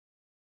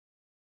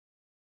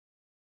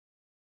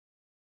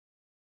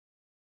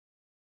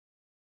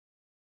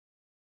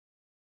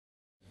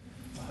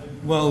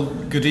Well,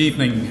 good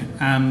evening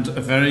and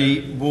a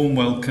very warm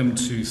welcome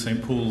to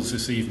St. Paul's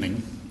this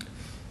evening.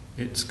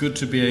 It's good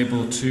to be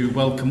able to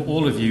welcome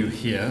all of you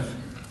here,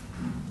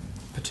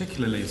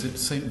 particularly as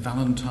it's St.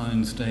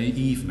 Valentine's Day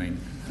evening.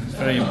 It's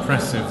very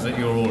impressive that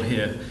you're all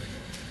here.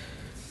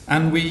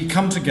 And we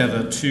come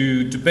together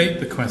to debate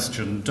the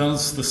question,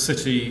 does the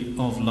City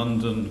of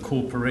London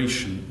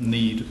Corporation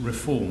need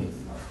reform?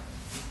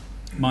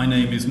 My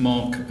name is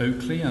Mark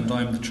Oakley and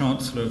I'm the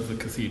Chancellor of the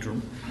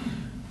Cathedral.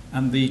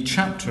 And the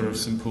chapter of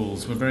St.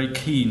 Paul's were very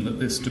keen that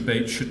this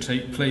debate should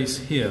take place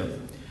here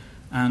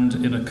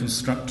and in a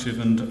constructive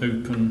and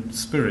open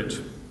spirit.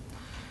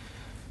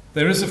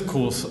 There is, of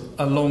course,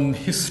 a long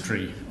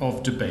history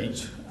of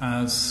debate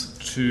as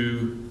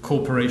to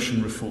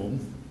corporation reform,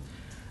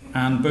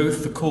 and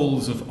both the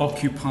calls of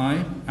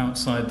Occupy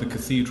outside the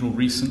cathedral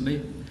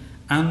recently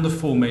and the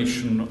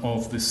formation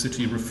of the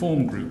City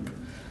Reform Group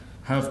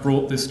have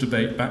brought this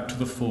debate back to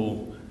the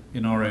fore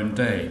in our own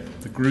day.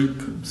 The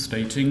group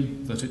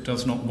stating that it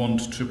does not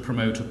want to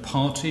promote a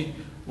party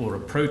or a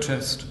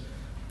protest,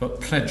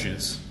 but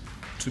pledges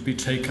to be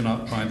taken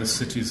up by the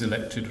city's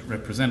elected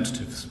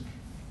representatives.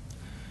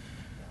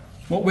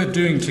 What we're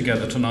doing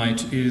together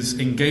tonight is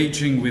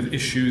engaging with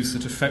issues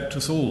that affect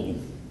us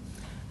all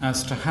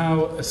as to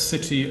how a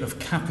city of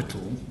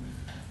capital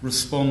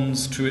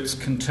responds to its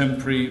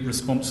contemporary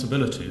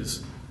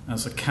responsibilities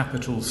as a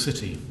capital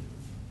city.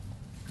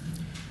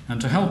 And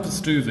to help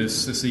us do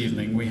this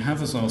evening, we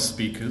have as our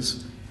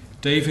speakers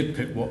David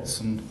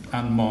Pitt-Watson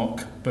and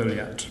Mark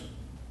Bolliat.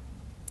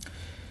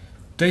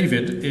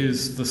 David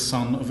is the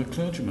son of a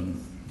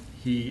clergyman.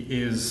 He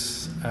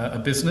is a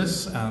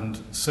business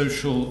and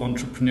social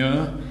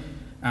entrepreneur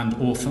and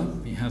author.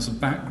 He has a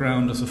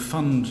background as a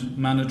fund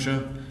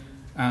manager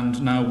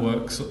and now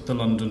works at the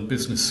London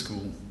Business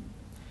School.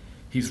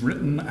 He's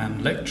written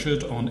and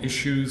lectured on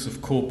issues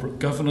of corporate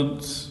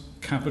governance,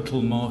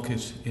 capital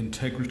market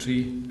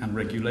integrity and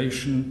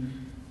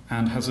regulation,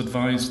 and has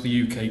advised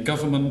the UK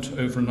government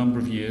over a number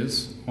of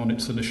years on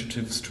its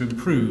initiatives to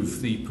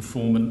improve the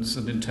performance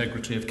and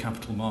integrity of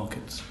capital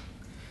markets.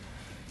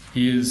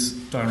 He is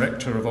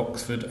Director of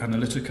Oxford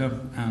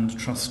Analytica and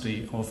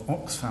Trustee of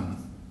Oxfam.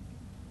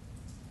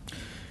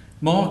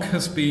 Mark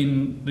has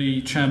been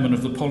the Chairman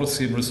of the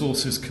Policy and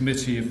Resources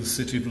Committee of the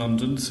City of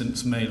London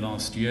since May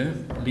last year,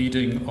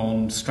 leading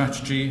on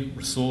strategy,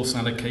 resource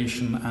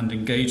allocation and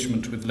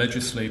engagement with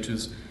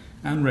legislators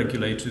and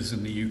regulators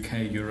in the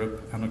UK,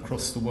 Europe and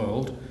across the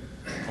world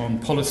on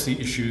policy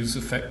issues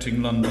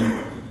affecting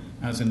London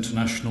as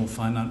international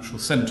financial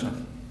centre.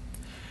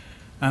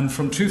 And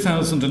from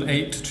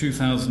 2008 to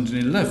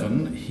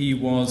 2011, he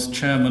was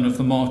Chairman of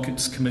the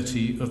Markets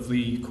Committee of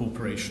the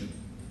Corporation.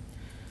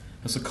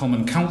 As a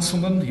Common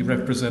Councilman, he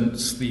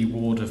represents the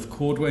ward of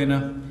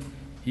Cordwainer.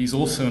 He's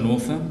also an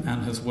author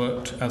and has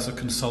worked as a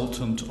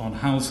consultant on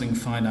housing,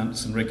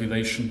 finance and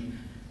regulation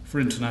for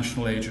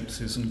international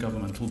agencies and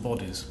governmental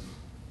bodies.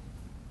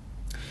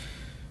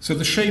 So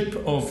the shape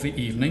of the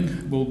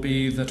evening will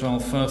be that I'll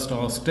first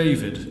ask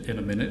David in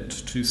a minute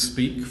to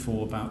speak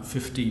for about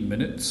 15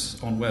 minutes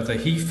on whether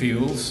he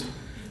feels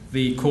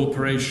the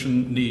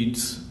corporation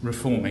needs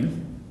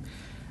reforming,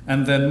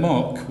 and then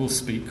Mark will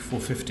speak for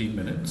 15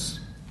 minutes.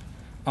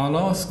 I'll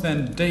ask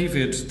then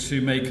David to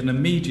make an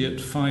immediate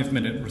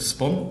 5-minute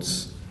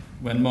response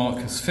when Mark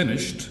has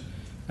finished,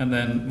 and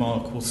then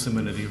Mark will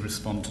similarly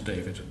respond to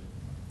David.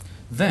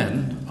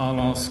 Then I'll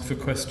ask for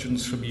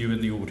questions from you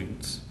in the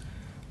audience,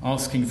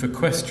 asking for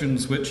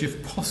questions which,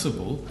 if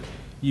possible,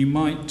 you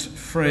might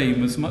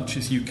frame as much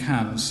as you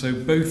can so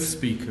both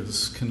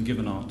speakers can give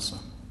an answer.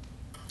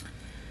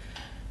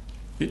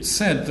 It's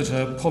said that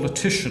a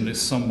politician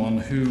is someone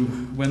who,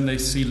 when they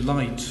see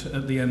light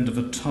at the end of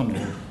a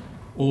tunnel,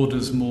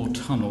 orders more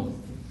tunnel.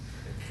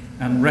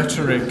 And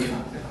rhetoric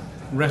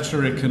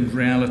and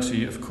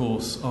reality, of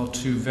course, are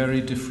two very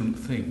different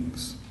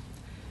things.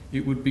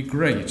 It would be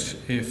great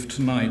if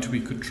tonight we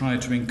could try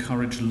to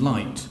encourage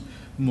light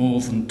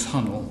more than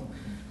tunnel,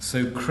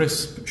 so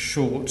crisp,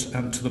 short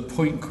and to the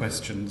point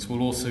questions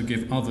will also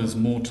give others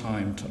more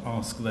time to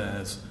ask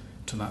theirs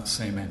to that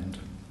same end.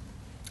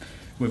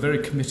 We're very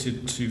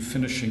committed to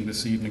finishing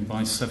this evening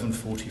by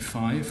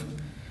 7:45.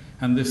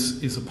 And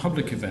this is a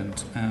public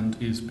event and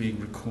is being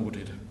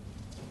recorded.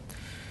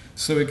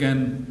 So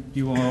again,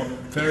 you are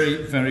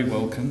very, very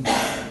welcome.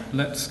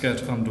 Let's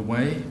get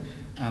underway,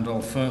 and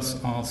I'll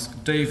first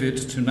ask David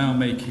to now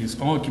make his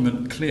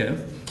argument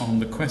clear on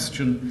the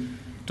question,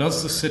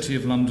 does the City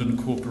of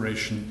London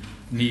Corporation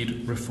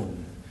need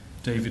reform?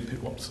 David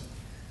Pitt-Watson.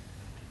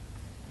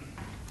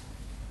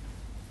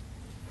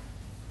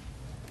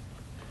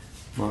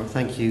 Mark,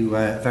 thank you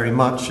very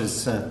much.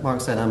 As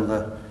Mark said, I'm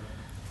the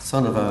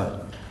son of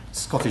a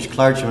Scottish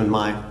clergyman.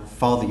 My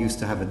father used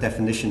to have a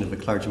definition of a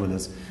clergyman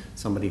as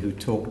somebody who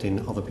talked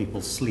in other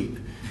people's sleep,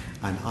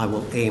 and I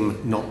will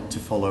aim not to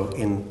follow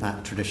in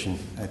that tradition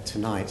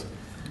tonight.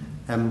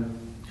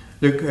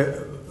 Look,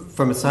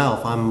 for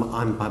myself,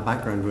 I'm by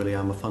background really,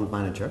 I'm a fund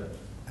manager.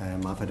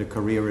 I've had a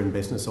career in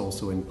business,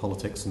 also in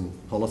politics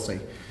and policy,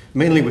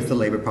 mainly with the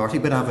Labour Party,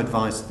 but I've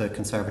advised the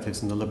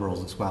Conservatives and the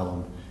Liberals as well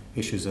on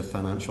issues of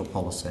financial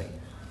policy.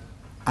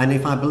 And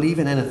if I believe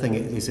in anything,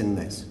 it is in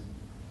this,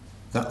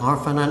 that our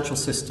financial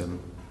system,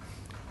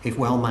 if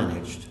well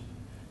managed,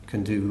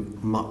 can do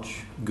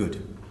much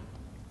good.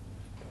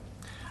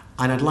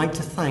 And I'd like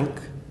to thank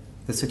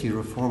the City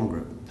Reform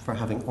Group for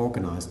having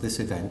organised this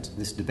event,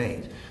 this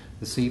debate,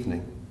 this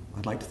evening.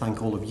 I'd like to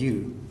thank all of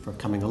you for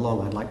coming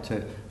along. I'd like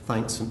to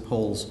thank St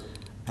Paul's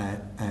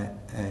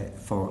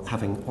for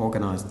having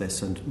organised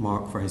this, and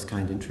Mark for his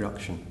kind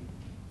introduction.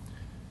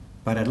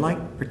 But I'd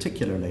like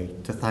particularly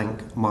to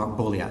thank Mark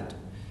Bolliat.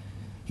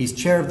 He's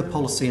chair of the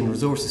Policy and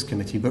Resources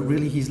Committee, but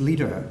really he's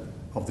leader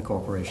of the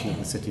Corporation of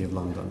the City of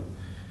London.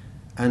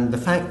 And the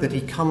fact that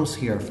he comes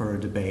here for a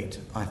debate,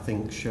 I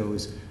think,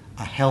 shows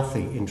a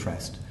healthy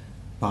interest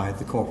by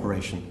the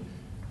Corporation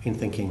in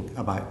thinking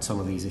about some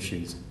of these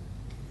issues.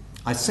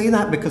 I say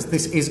that because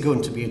this is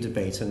going to be a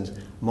debate, and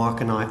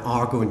Mark and I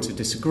are going to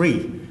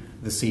disagree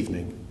this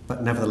evening,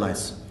 but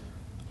nevertheless,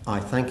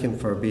 I thank him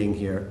for being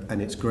here, and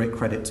it's great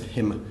credit to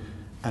him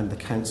and the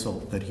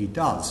council that he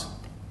does.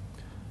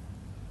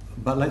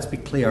 But let's be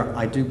clear,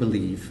 I do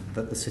believe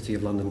that the City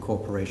of London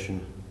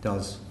Corporation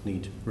does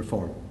need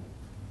reform.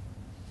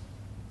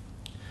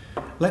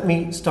 Let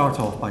me start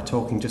off by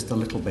talking just a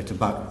little bit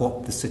about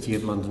what the City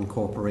of London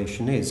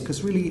Corporation is,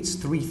 because really it's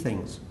three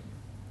things.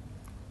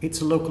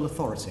 It's a local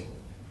authority.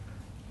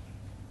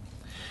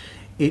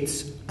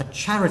 It's a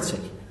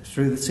charity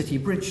through the City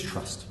Bridge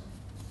Trust.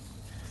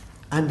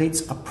 And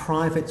it's a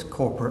private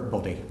corporate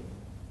body.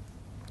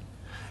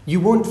 You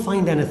won't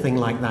find anything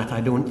like that, I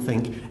don't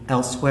think,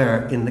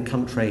 elsewhere in the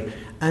country,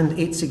 and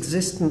its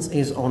existence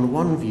is, on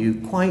one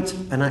view, quite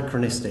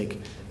anachronistic,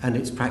 and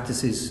its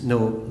practices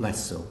no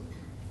less so.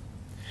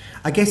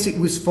 I guess it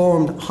was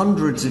formed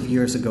hundreds of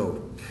years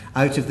ago,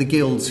 out of the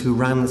guilds who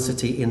ran the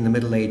city in the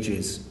Middle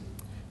Ages.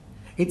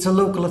 It's a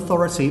local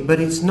authority, but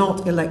it's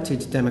not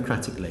elected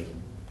democratically.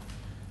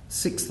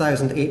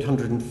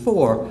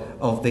 6,804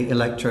 of the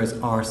electors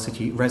are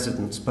city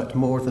residents, but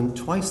more than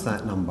twice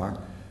that number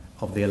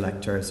of the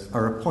electors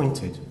are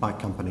appointed by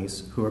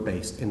companies who are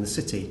based in the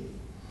city.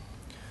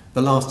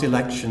 The last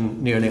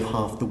election, nearly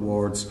half the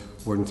wards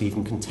weren't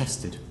even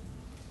contested.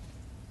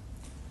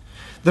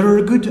 There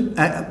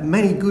are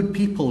many good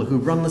people who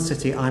run the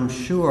city, I'm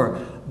sure,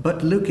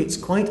 but look, it's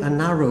quite a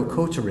narrow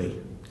coterie.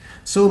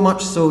 So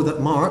much so that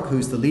Mark,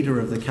 who's the leader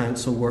of the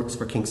council, works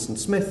for Kingston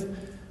Smith,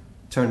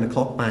 turn the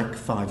clock back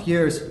 5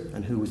 years,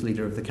 and who was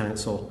leader of the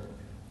council,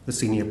 the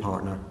senior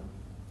partner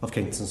of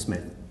Kingston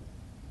Smith.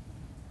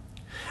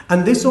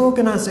 And this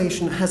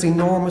organisation has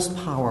enormous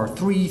power,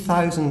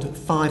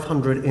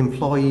 3,500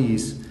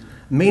 employees,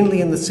 mainly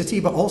in the city,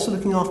 but also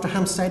looking after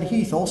Hampstead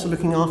Heath, also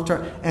looking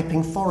after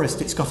Epping Forest.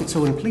 It's got its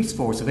own police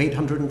force of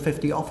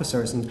 850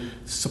 officers and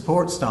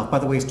support staff. By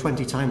the way, it's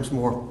 20 times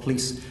more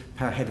police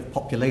per head of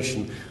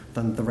population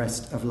than the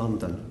rest of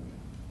London.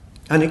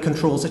 And it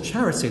controls a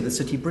charity, the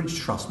City Bridge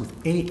Trust, with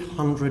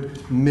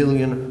 £800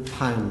 million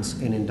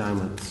in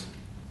endowments.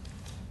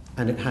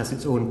 And it has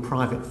its own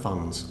private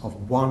funds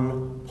of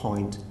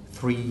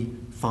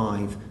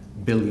 £1.35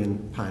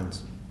 billion.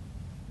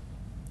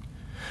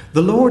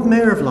 The Lord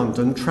Mayor of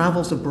London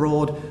travels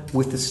abroad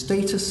with the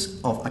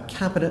status of a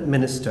cabinet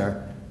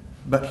minister,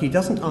 but he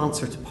doesn't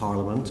answer to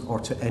Parliament or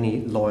to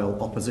any loyal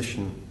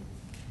opposition.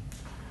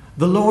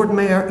 The Lord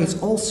Mayor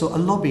is also a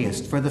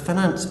lobbyist for the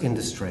finance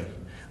industry,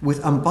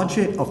 with a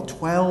budget of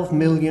 £12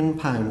 million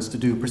to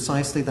do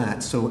precisely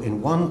that. So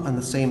in one and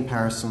the same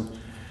person,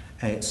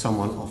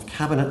 someone of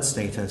cabinet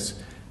status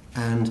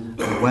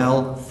and a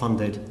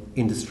well-funded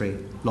industry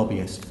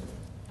lobbyist,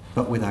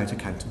 but without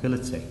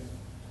accountability.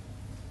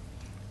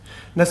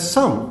 Now,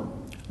 some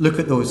look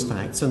at those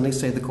facts and they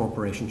say the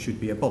corporation should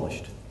be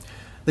abolished.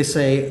 They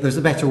say there's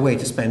a better way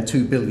to spend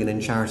 £2 billion in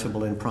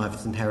charitable and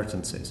private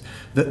inheritances,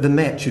 that the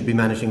Met should be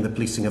managing the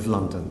policing of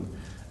London,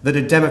 that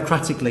a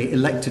democratically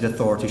elected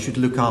authority should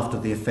look after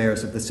the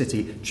affairs of the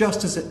city,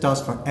 just as it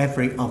does for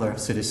every other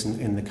citizen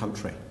in the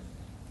country.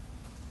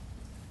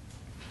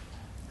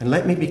 And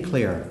let me be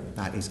clear,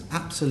 that is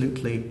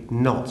absolutely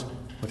not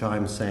what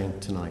I'm saying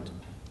tonight.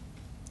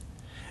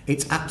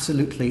 It's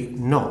absolutely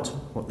not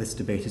what this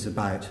debate is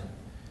about.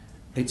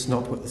 It's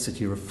not what the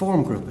City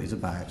Reform Group is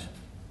about.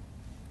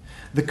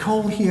 The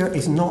call here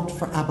is not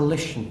for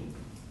abolition,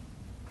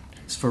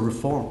 it's for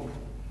reform.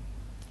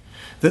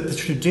 That the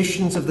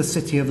traditions of the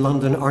City of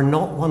London are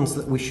not ones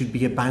that we should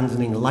be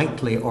abandoning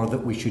lightly or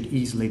that we should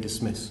easily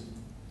dismiss.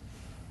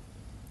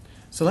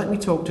 So let me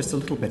talk just a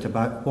little bit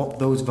about what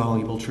those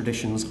valuable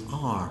traditions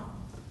are,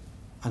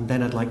 and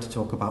then I'd like to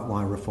talk about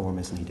why reform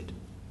is needed.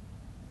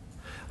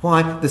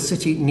 Why the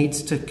city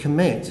needs to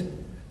commit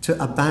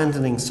to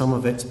abandoning some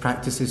of its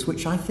practices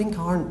which I think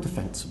aren't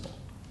defensible,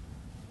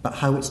 but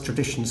how its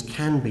traditions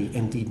can be,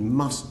 indeed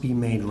must be,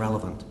 made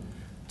relevant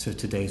to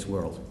today's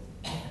world.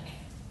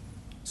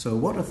 So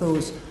what are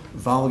those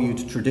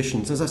valued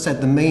traditions? As I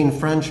said, the main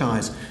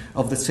franchise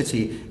of the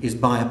city is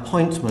by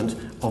appointment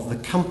of the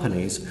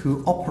companies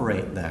who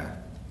operate there.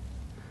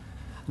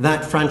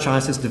 That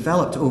franchise has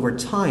developed over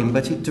time,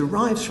 but it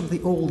derives from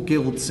the old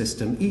guild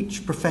system.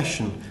 Each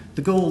profession,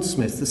 the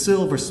goldsmiths, the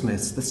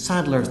silversmiths, the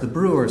saddlers, the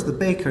brewers, the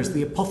bakers,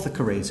 the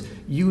apothecaries,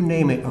 you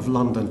name it, of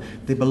London,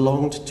 they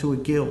belonged to a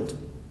guild.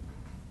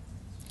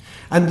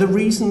 And the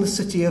reason the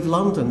City of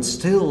London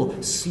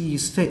still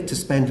sees fit to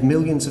spend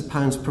millions of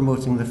pounds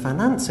promoting the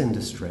finance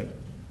industry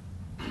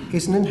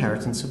is an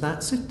inheritance of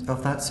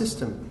that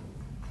system.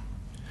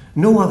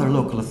 No other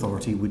local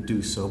authority would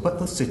do so, but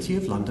the City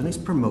of London is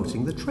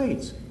promoting the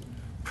trades,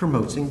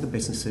 promoting the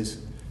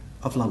businesses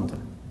of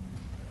London.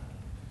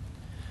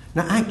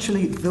 Now,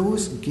 actually,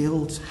 those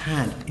guilds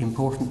had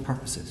important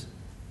purposes,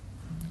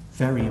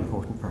 very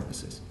important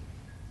purposes.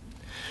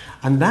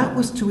 And that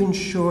was to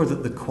ensure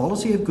that the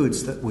quality of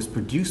goods that was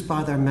produced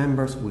by their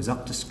members was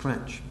up to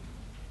scratch,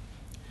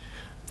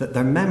 that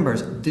their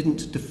members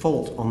didn't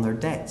default on their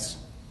debts.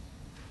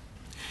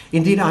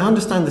 Indeed, I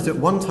understand that at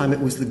one time it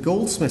was the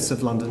goldsmiths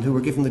of London who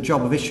were given the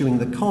job of issuing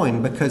the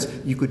coin because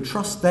you could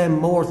trust them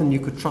more than you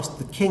could trust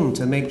the king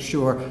to make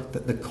sure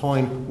that the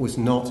coin was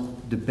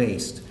not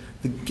debased.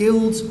 The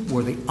guilds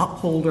were the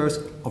upholders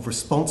of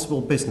responsible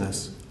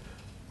business.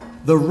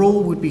 The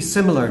role would be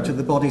similar to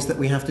the bodies that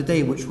we have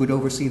today, which would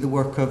oversee the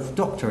work of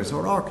doctors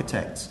or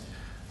architects.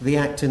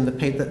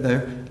 That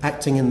they're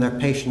acting in their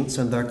patients'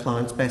 and their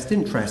clients' best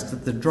interest,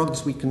 that the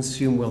drugs we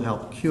consume will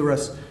help cure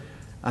us,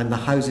 and the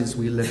houses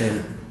we live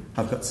in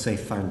have got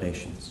safe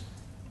foundations.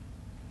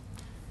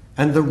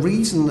 And the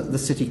reason that the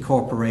City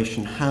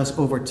Corporation has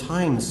over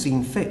time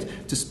seen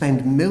fit to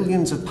spend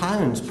millions of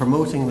pounds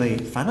promoting the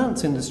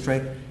finance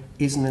industry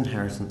is an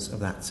inheritance of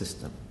that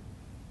system.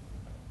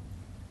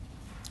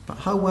 But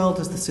how well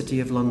does the City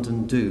of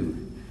London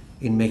do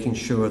in making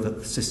sure that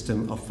the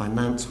system of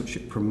finance which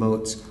it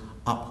promotes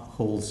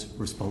upholds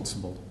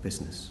responsible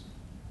business?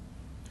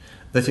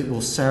 That it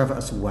will serve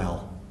us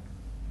well?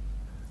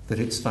 That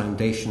its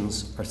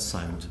foundations are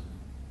sound?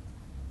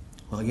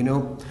 Well, you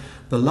know,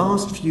 the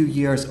last few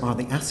years are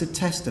the acid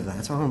test of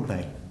that, aren't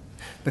they?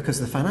 Because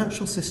the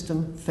financial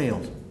system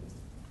failed.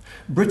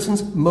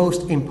 Britain's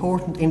most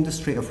important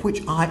industry, of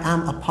which I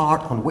am a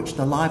part, on which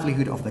the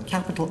livelihood of the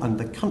capital and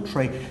the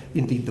country,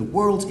 indeed the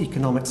world's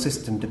economic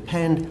system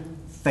depend,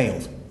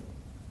 failed.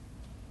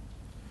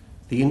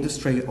 The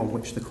industry on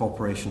which the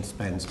corporation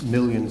spends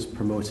millions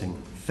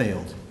promoting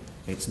failed.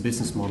 Its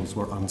business models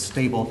were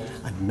unstable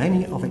and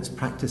many of its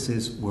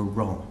practices were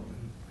wrong.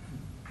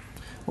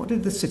 What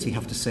did the city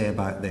have to say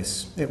about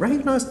this? It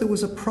recognised there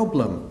was a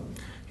problem.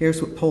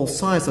 Here's what Paul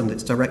Sisand,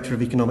 its Director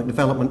of Economic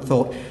Development,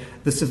 thought.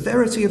 The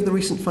severity of the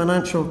recent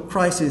financial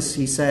crisis,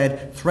 he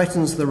said,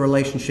 threatens the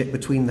relationship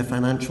between the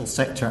financial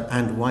sector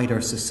and wider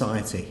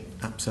society.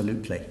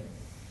 Absolutely.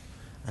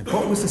 And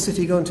what was the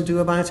city going to do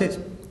about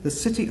it? The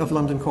City of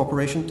London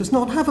Corporation does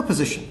not have a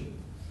position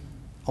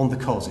on the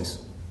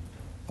causes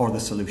or the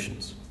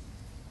solutions.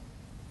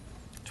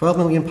 £12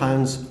 million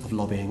of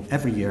lobbying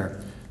every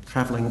year,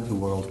 travelling the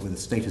world with the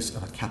status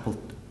of a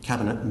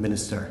cabinet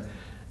minister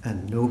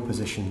and no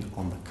position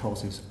on the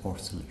causes or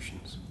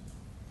solutions.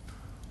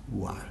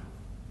 Wow.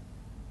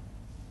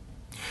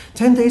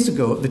 10 days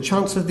ago, the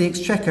Chancellor of the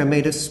Exchequer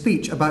made a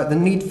speech about the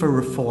need for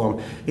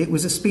reform. It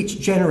was a speech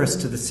generous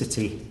to the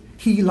city.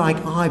 He,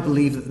 like I,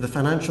 believe that the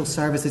financial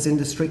services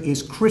industry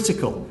is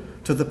critical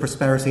to the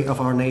prosperity of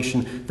our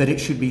nation, that it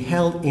should be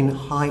held in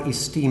high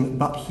esteem,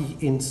 but he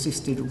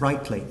insisted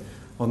rightly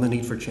on the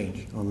need for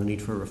change, on the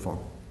need for reform.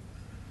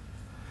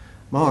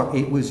 Mark,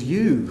 it was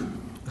you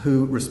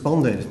who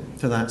responded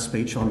to that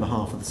speech on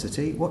behalf of the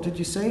city. What did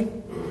you say?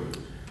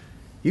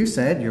 You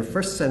said, your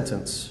first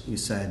sentence, you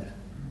said,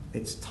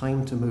 it's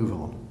time to move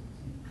on.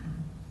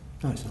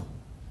 No, it's not.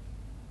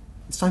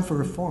 It's time for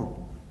reform.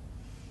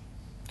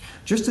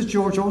 Just as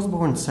George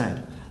Osborne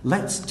said,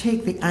 let's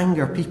take the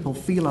anger people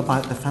feel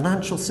about the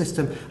financial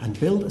system and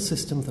build a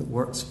system that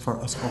works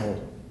for us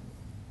all.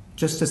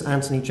 Just as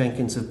Anthony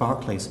Jenkins of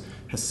Barclays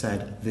has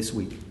said this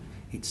week,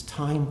 it's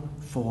time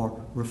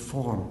for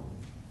reform.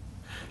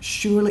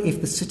 Surely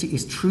if the city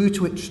is true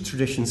to its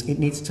traditions, it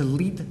needs to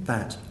lead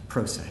that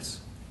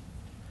process.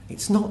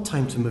 It's not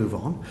time to move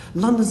on.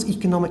 London's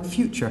economic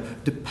future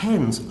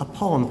depends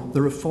upon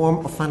the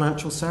reform of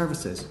financial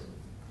services.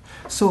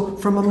 So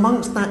from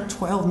amongst that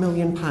 £12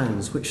 million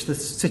which the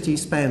city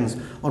spends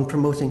on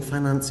promoting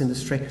finance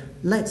industry,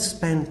 let's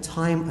spend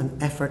time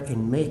and effort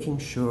in making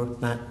sure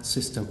that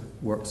system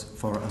works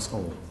for us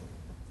all.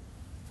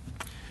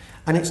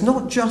 And it's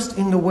not just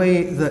in the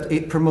way that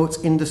it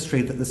promotes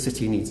industry that the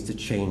city needs to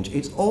change.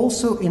 It's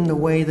also in the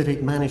way that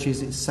it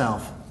manages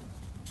itself.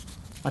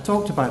 I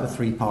talked about the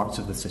three parts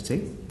of the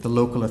city: the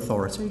local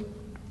authority,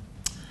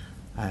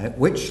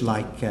 which,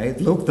 like the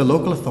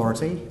local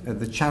authority,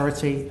 the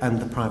charity and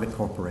the private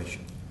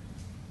corporation.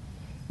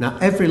 Now,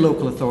 every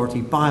local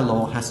authority by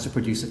law has to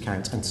produce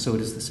accounts, and so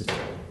does the city.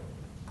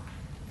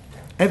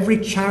 Every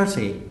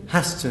charity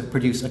has to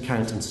produce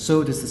accounts, and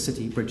so does the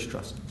City Bridge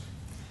Trust.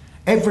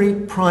 Every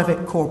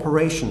private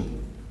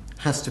corporation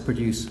has to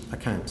produce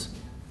accounts,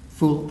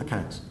 full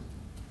accounts.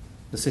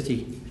 The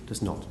city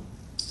does not.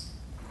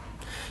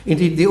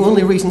 Indeed, the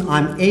only reason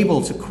I'm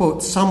able to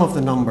quote some of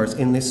the numbers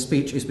in this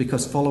speech is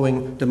because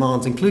following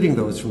demands, including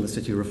those from the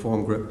City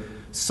Reform Group,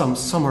 some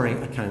summary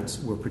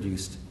accounts were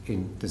produced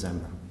in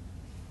December.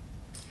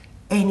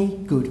 Any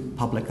good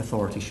public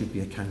authority should be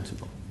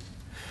accountable.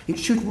 It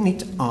shouldn't need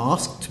to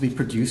ask to be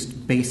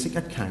produced basic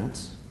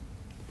accounts.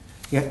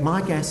 Yet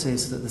my guess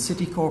is that the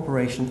City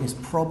Corporation is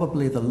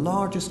probably the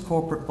largest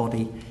corporate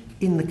body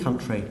in the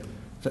country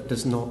that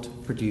does not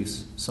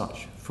produce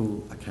such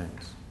full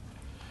accounts.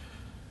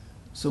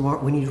 So,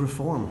 Mark, we need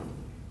reform.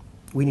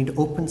 We need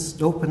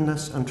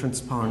openness and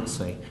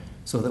transparency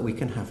so that we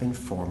can have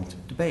informed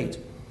debate.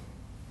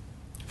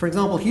 For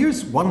example,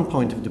 here's one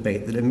point of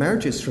debate that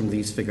emerges from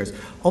these figures.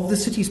 Of the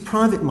city's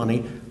private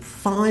money,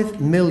 5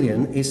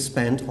 million is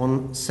spent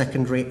on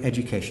secondary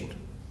education.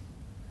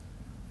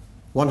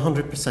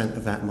 100%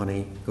 of that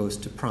money goes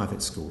to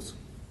private schools.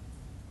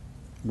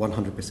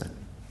 100%.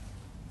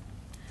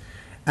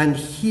 And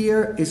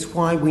here is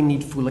why we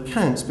need full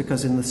accounts,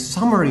 because in the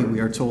summary we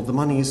are told the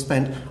money is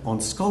spent on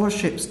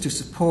scholarships to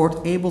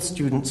support able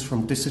students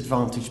from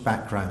disadvantaged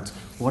backgrounds.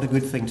 What a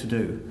good thing to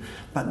do.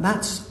 But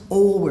that's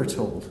all we're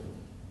told.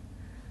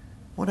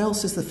 What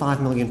else is the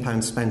 £5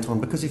 million spent on?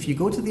 Because if you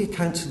go to the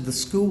accounts of the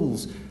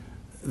schools,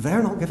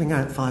 they're not giving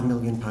out £5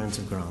 million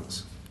of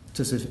grants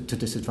to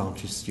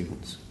disadvantaged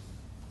students.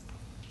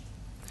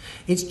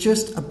 It's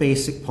just a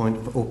basic point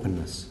of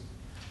openness,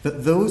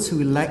 that those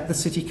who elect the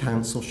City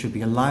Council should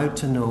be allowed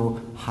to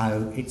know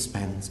how it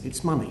spends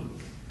its money.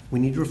 We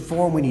need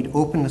reform, we need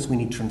openness, we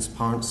need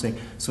transparency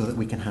so that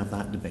we can have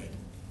that debate.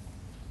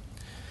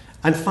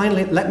 And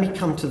finally, let me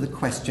come to the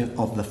question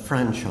of the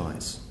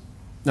franchise.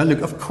 Now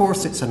look, of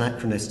course it's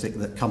anachronistic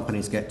that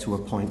companies get to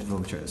appoint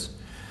voters,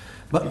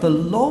 but the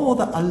law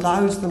that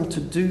allows them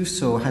to do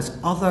so has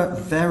other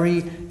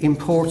very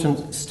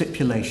important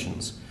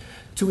stipulations.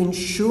 To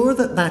ensure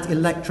that that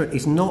electorate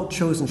is not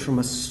chosen from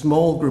a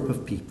small group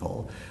of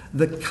people,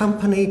 the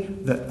company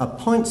that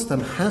appoints them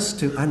has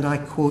to, and I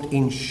quote,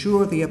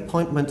 ensure the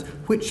appointment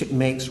which it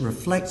makes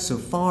reflects so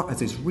far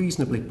as is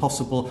reasonably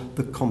possible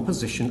the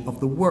composition of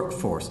the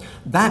workforce.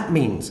 That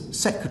means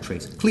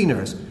secretaries,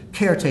 cleaners,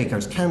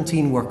 caretakers,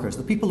 canteen workers,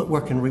 the people that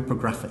work in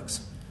reprographics.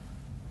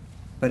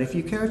 But if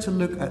you care to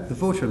look at the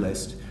voter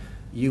list,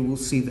 you will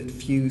see that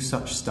few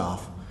such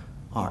staff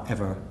are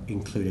ever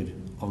included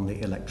on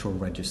the electoral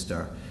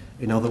register.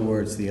 In other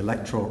words, the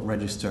electoral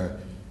register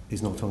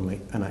is not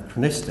only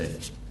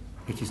anachronistic,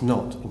 it is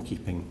not in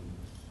keeping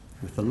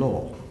with the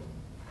law.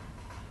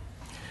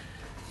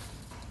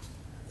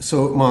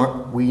 So,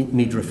 Mark, we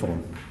need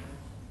reform.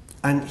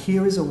 And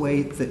here is a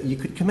way that you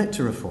could commit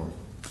to reform.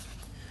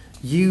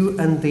 You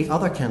and the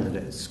other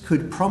candidates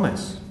could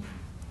promise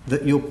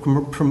that you'll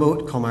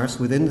promote commerce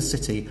within the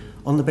city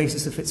on the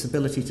basis of its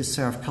ability to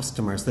serve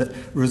customers, that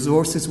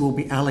resources will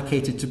be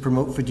allocated to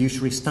promote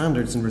fiduciary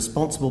standards and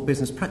responsible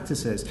business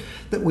practices,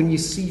 that when you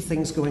see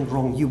things going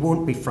wrong, you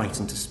won't be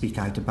frightened to speak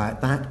out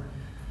about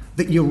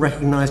that you'll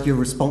recognise your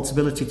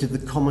responsibility to the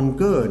common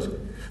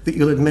good, that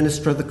you'll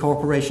administer the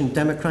corporation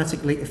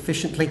democratically,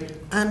 efficiently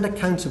and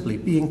accountably,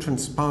 being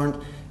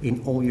transparent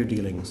in all your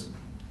dealings.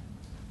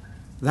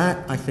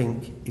 That, I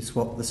think, is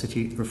what the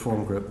City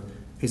Reform Group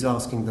is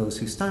asking those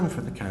who stand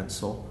for the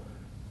council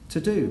to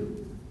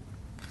do.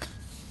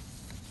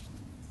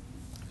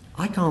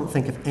 I can't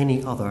think of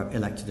any other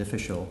elected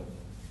official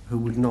who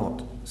would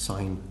not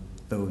sign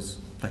those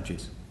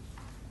pledges.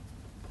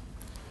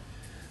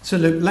 So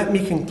look, let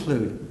me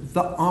conclude.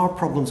 There are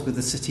problems with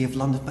the City of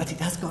London, but it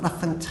has got a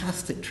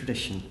fantastic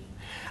tradition.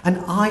 And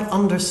I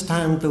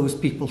understand those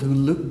people who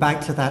look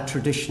back to that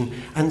tradition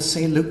and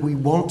say, look, we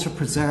want to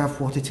preserve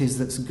what it is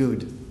that's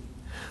good.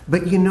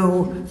 But you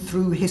know,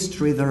 through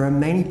history, there are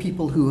many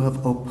people who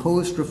have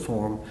opposed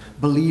reform,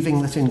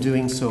 believing that in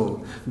doing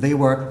so, they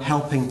were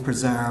helping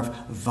preserve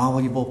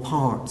valuable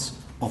parts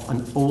of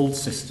an old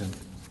system.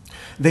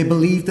 They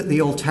believed that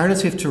the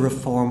alternative to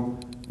reform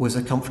was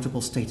a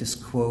comfortable status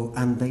quo,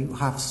 and they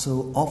have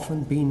so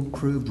often been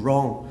proved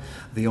wrong.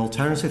 The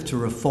alternative to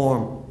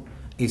reform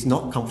is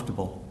not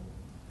comfortable,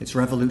 it's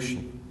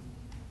revolution.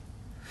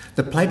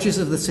 The pledges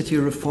of the City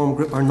Reform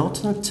Group are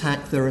not an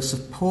attack, they're a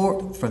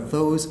support for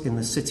those in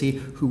the city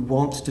who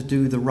want to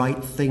do the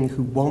right thing,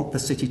 who want the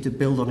city to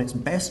build on its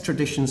best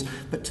traditions,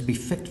 but to be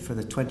fit for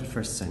the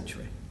 21st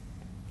century.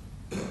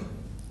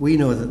 We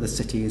know that the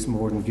city is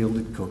more than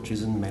gilded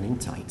coaches and men in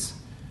tights.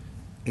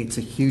 It's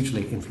a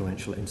hugely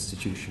influential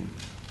institution,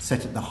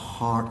 set at the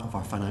heart of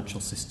our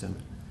financial system.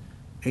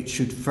 It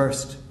should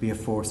first be a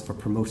force for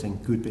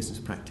promoting good business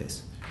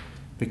practice,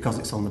 because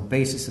it's on the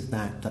basis of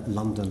that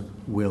London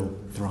will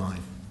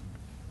thrive.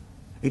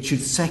 It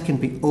should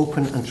second be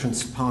open and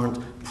transparent,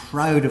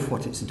 proud of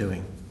what it's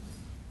doing.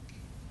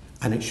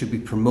 And it should be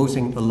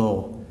promoting the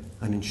law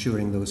and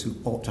ensuring those who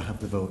ought to have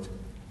the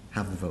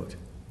vote.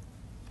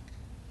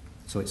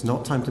 So it's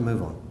not time to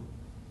move on.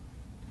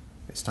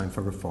 It's time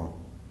for reform.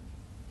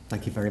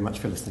 Thank you very much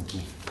for listening to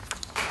me.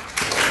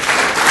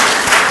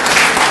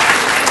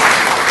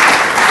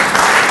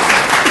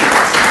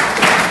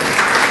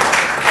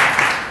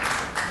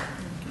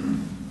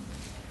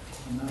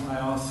 And now I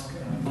ask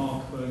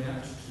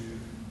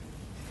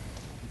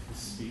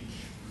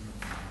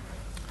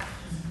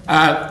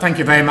Thank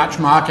you very much,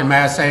 Mark, and may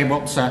I say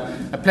what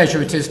a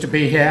pleasure it is to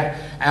be here.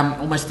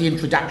 Almost the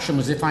introduction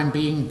was as if I'm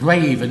being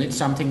brave, and it's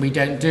something we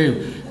don't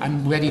do.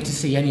 I'm ready to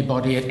see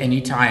anybody at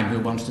any time who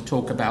wants to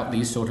talk about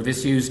these sort of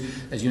issues.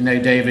 As you know,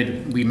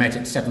 David, we met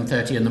at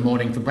 7:30 in the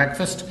morning for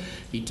breakfast.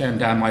 He turned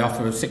down my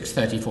offer of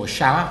 6:30 for a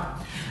shower.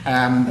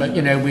 But,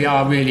 you know, we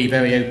are really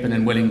very open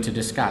and willing to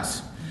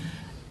discuss.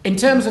 In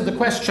terms of the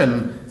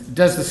question,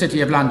 does the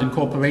City of London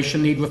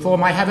Corporation need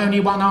reform? I have only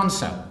one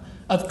answer.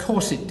 Of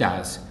course it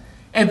does.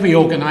 Every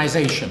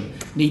organisation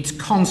needs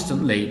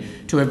constantly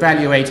to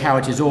evaluate how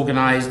it is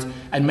organised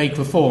and make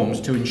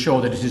reforms to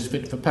ensure that it is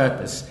fit for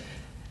purpose.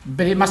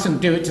 But it mustn't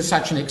do it to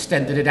such an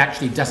extent that it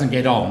actually doesn't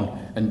get on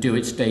and do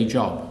its day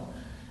job.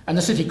 And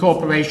the City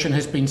Corporation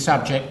has been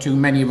subject to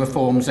many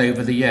reforms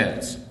over the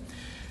years.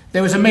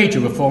 There was a major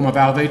reform of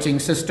our voting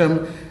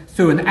system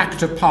through an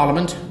Act of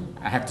Parliament,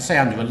 I have to say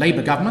under a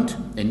Labour government,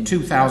 in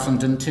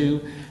 2002,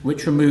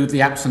 which removed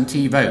the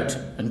absentee vote,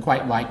 and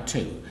quite right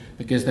too,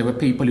 because there were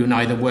people who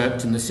neither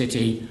worked in the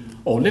city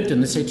or lived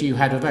in the city who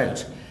had a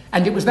vote.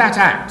 And it was that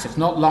act, it's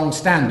not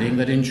long-standing,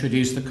 that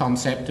introduced the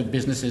concept of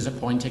businesses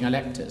appointing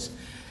electors.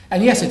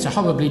 And yes, it's a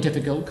horribly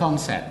difficult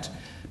concept,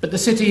 but the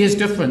city is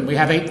different. We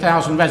have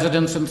 8,000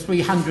 residents and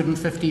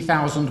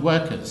 350,000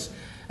 workers.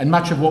 And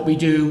much of what we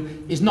do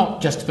is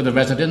not just for the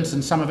residents,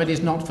 and some of it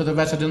is not for the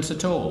residents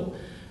at all.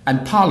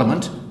 And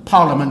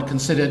Parliament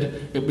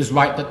considered it was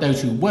right that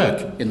those who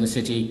work in the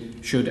city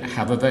should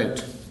have a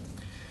vote.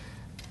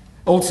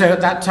 Also,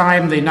 at that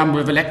time, the number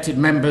of elected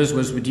members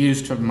was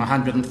reduced from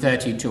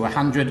 130 to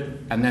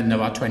 100, and then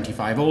there are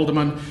 25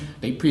 aldermen.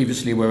 They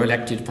previously were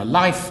elected for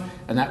life,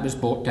 and that was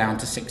brought down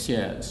to 6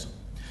 years.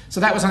 So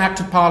that was an Act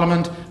of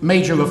Parliament.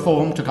 Major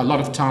reform, took a lot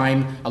of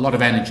time, a lot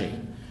of energy.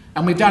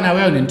 And we've done our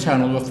own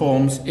internal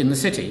reforms in the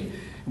city.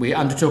 We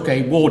undertook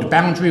a ward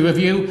boundary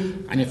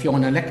review, and if you're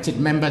an elected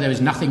member, there is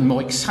nothing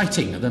more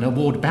exciting than a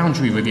ward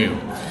boundary review.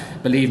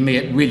 Believe me,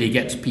 it really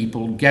gets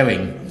people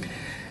going.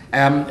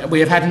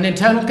 We have had an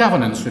internal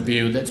governance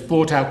review that's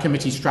brought our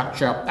committee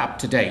structure up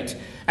to date,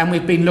 and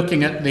we've been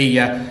looking at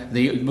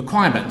the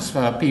requirements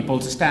for people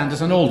to stand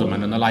as an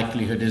alderman, and the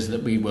likelihood is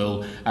that we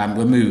will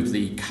remove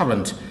the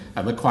current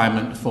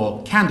requirement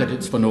for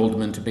candidates for an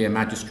alderman to be a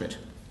magistrate.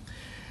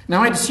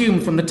 Now, I'd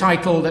assumed from the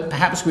title that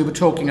perhaps we were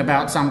talking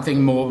about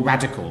something more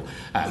radical,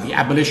 the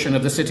abolition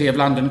of the City of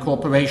London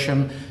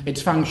Corporation,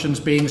 its functions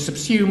being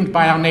subsumed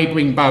by our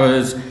neighbouring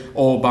boroughs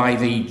or by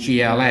the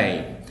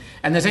GLA.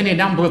 And there's any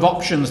number of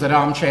options that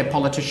armchair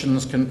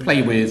politicians can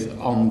play with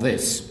on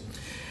this.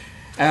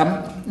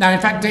 Now, in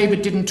fact,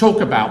 David didn't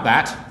talk about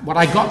that. What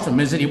I got from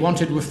him is that he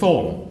wanted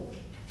reform,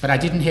 but I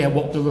didn't hear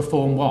what the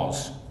reform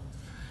was.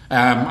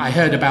 I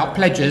heard about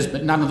pledges,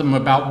 but none of them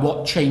about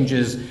what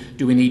changes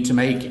do we need to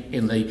make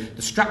in the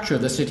structure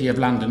of the City of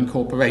London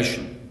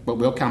Corporation. But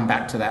we'll come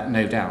back to that,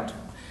 no doubt.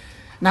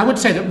 Now, I would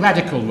say that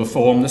radical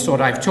reform, the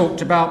sort I've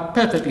talked about,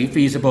 perfectly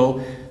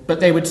feasible, but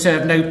they would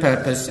serve no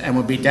purpose and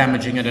would be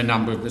damaging in a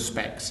number of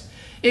respects.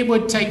 It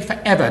would take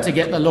forever to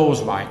get the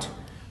laws right.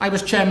 I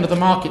was chairman of the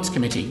Markets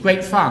Committee,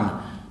 great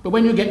fun, but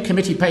when you get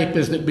committee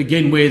papers that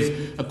begin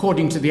with,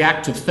 according to the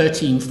Act of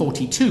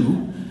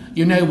 1342,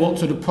 you know what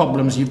sort of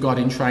problems you've got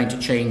in trying to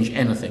change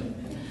anything.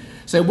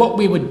 So what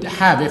we would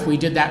have if we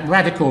did that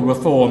radical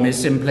reform is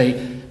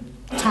simply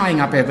tying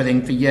up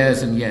everything for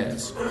years and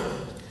years.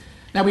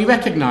 Now, we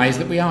recognise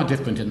that we are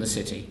different in the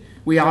city.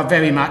 We are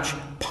very much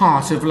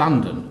part of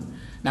London.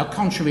 Now,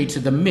 contrary to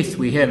the myth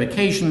we hear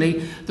occasionally,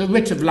 the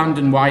writ of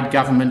London-wide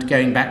government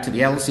going back to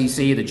the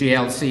LCC, the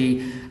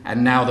GLC,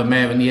 and now the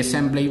Mayor and the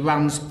Assembly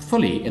runs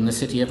fully in the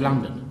City of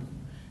London.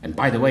 And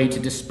by the way, to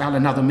dispel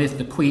another myth,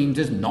 the Queen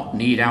does not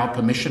need our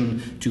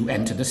permission to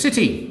enter the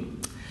city.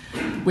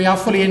 We are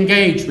fully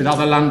engaged with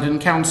other London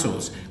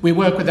councils. We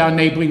work with our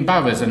neighbouring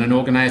boroughs in an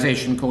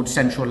organisation called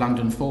Central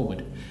London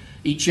Forward.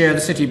 Each year,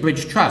 the City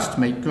Bridge Trust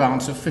make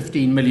grants of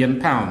 £15 million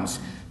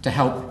to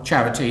help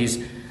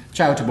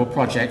charitable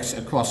projects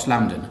across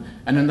London.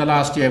 And in the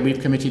last year,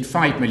 we've committed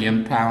 £5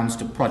 million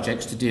to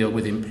projects to deal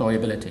with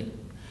employability.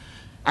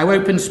 Our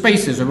open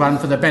spaces are run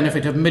for the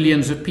benefit of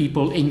millions of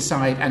people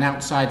inside and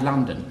outside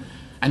London,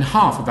 and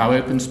half of our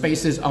open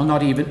spaces are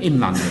not even in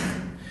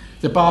London.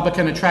 The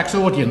Barbican attracts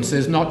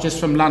audiences not just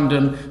from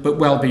London, but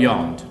well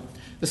beyond.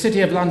 The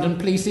City of London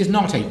Police is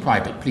not a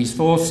private police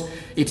force,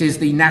 it is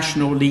the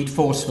national lead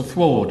force for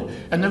fraud,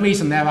 and the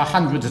reason there are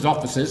hundreds of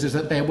officers is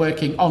that they're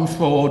working on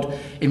fraud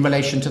in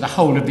relation to the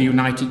whole of the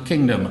United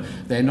Kingdom.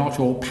 They're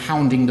not all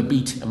pounding the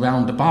beat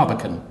around the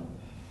Barbican.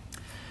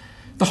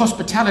 The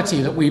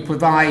hospitality that we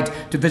provide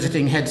to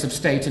visiting heads of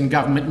state and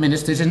government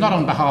ministers is not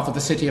on behalf of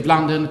the City of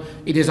London,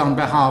 it is on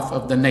behalf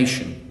of the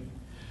nation.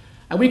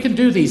 And we can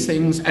do these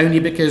things only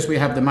because we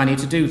have the money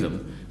to do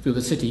them, through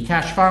the City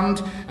Cash Fund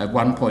of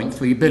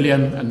 1.3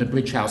 billion and the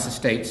Bridge House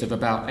estates of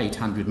about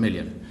 800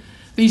 million.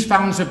 These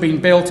funds have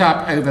been built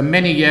up over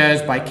many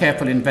years by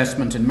careful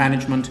investment and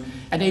management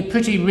and a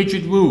pretty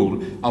rigid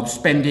rule of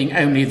spending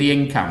only the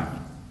income.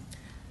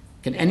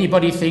 Can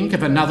anybody think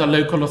of another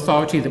local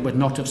authority that would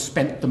not have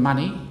spent the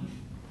money?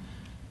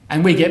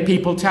 And we get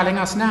people telling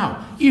us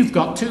now, you've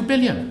got 2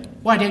 billion.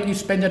 Why don't you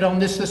spend it on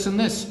this, this and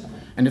this?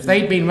 And if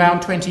they'd been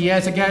round 20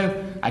 years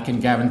ago, I can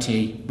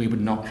guarantee we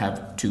would not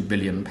have £2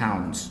 billion.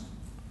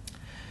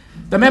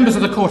 The members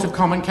of the Court of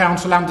Common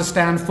Council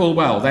understand full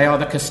well they are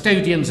the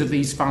custodians of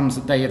these funds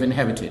that they have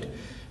inherited,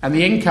 and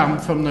the income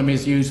from them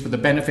is used for the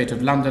benefit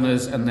of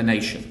Londoners and the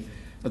nation,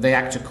 that they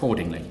act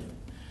accordingly.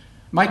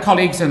 My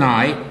colleagues and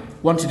I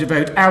want to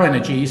devote our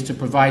energies to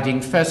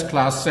providing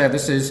first-class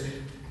services,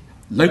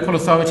 local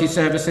authority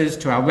services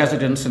to our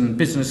residents and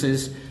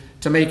businesses,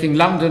 to making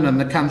London and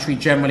the country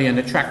generally an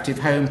attractive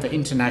home for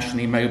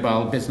internationally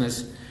mobile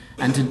business,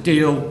 and to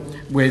deal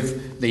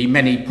with the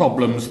many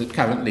problems that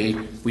currently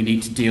we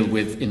need to deal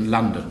with in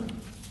London.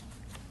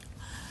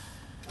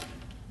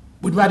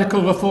 Would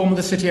radical reform of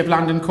the City of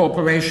London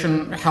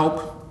Corporation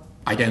help?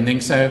 I don't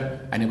think so,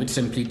 and it would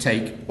simply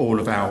take all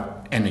of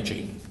our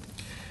energy.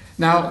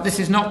 Now, this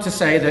is not to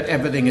say that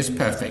everything is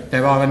perfect.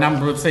 There are a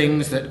number of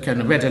things that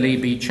can readily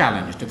be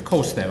challenged. Of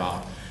course there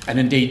are, and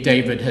indeed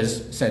David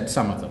has said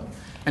some of them.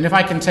 And if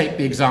I can take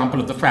the example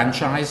of the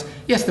franchise,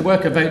 yes, the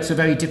worker vote's a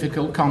very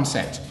difficult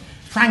concept.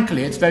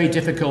 Frankly, it's very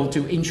difficult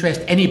to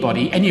interest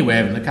anybody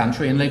anywhere in the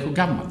country in local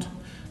government.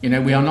 You know,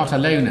 we are not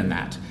alone in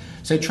that.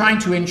 So trying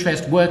to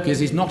interest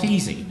workers is not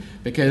easy,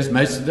 because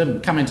most of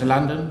them come into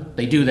London,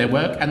 they do their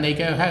work, and they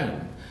go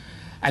home.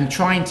 And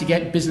trying to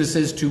get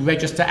businesses to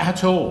register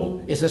at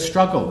all is a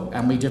struggle,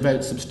 and we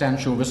devote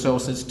substantial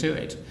resources to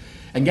it.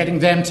 And getting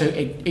them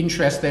to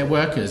interest their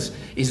workers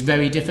is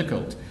very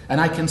difficult. And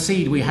I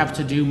concede we have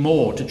to do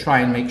more to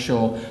try and make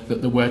sure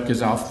that the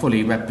workers are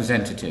fully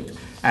representative.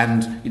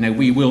 And, you know,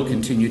 we will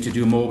continue to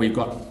do more. We've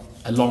got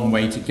a long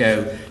way to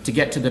go to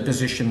get to the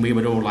position we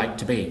would all like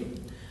to be.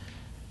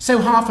 So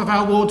half of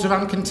our wards are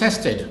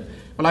uncontested.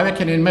 Well, I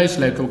reckon in most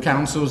local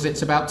councils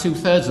it's about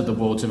 2/3 of the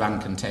wards are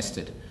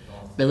uncontested.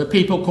 There were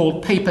people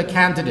called paper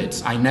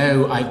candidates. I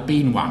know, I've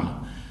been one.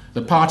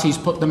 The parties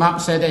put them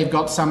up so they've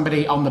got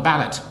somebody on the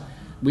ballot.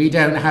 We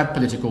don't have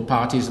political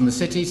parties in the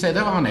city, so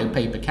there are no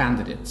paper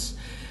candidates.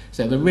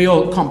 So the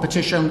real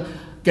competition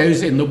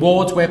goes in the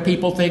wards where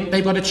people think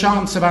they've got a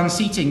chance of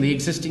unseating the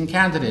existing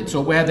candidates,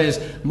 or where there's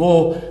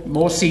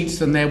more seats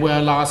than there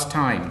were last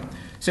time.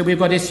 So we've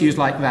got issues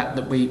like that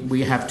that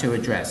we have to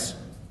address.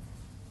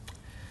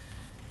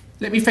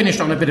 Let me finish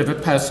on a bit of a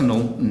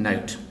personal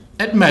note.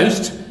 At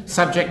most,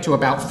 subject to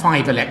about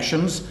 5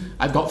 elections,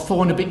 I've got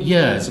 4 and a bit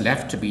years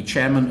left to be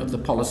chairman of the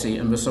Policy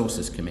and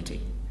Resources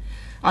Committee.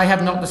 I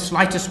have not the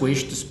slightest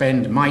wish to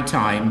spend my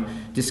time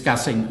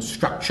discussing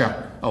structure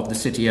of the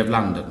City of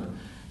London.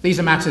 These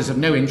are matters of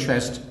no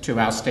interest to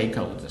our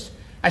stakeholders.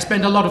 I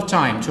spend a lot of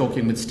time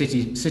talking with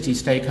city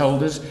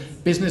stakeholders,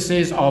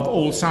 businesses of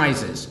all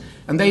sizes,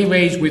 and they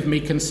raise with me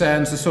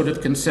concerns, the sort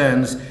of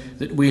concerns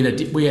that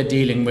we are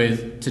dealing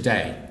with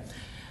today.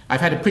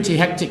 I've had a pretty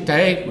hectic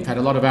day. We've had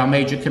a lot of our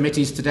major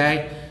committees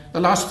today. The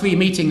last 3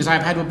 meetings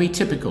I've had would be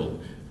typical.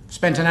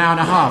 Spent an hour and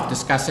a half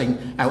discussing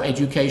our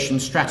education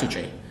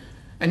strategy.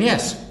 And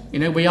yes, you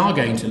know, we are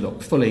going to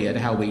look fully at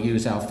how we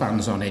use our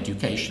funds on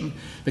education,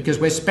 because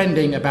we're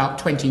spending about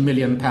 £20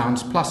 million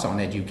plus on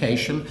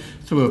education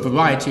through a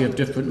variety of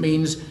different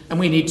means, and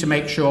we need to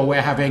make sure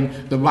we're having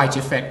the right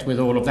effect with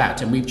all of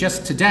that. And we've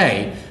just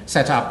today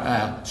set up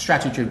a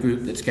strategy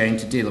group that's going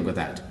to deal with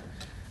that.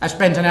 I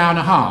spent an hour and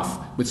a half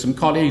with some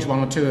colleagues, 1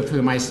 or 2 of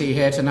whom I see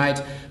here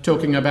tonight,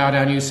 talking about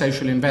our new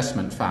social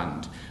investment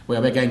fund,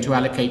 where we're going to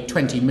allocate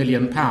 £20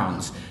 million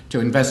to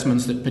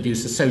investments that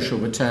produce a social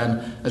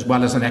return as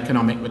well as an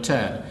economic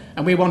return.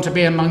 And we want to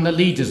be among the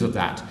leaders of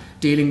that,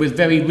 dealing with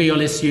very real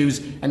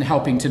issues and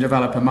helping to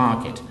develop a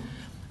market.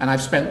 And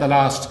I've spent the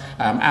last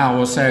hour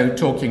or so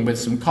talking with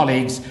some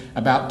colleagues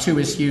about 2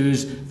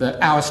 issues that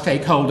our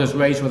stakeholders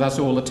raise with us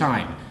all the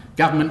time.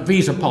 Government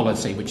visa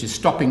policy, which is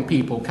stopping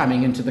people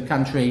coming into the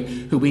country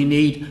who we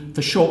need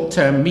for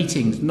short-term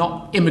meetings,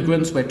 not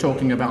immigrants, we're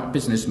talking about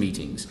business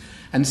meetings.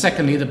 And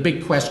secondly, the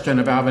big question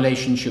of our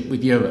relationship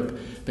with Europe,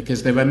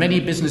 because there are many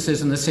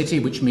businesses in the city,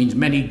 which means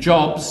many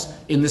jobs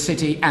in the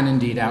city and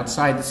indeed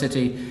outside the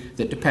city,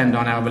 that depend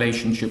on our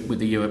relationship with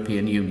the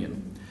European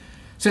Union.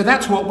 So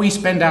that's what we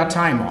spend our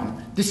time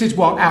on. This is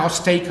what our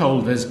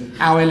stakeholders,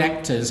 our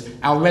electors,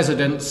 our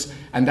residents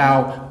and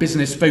our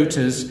business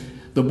voters,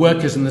 the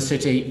workers in the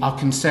city, are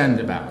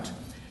concerned about.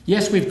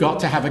 Yes, we've got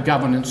to have a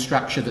governance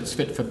structure that's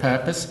fit for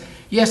purpose.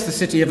 Yes, the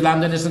City of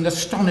London is an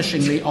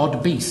astonishingly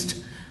odd beast.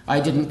 I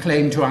didn't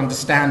claim to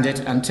understand it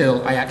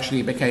until I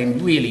actually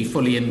became really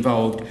fully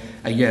involved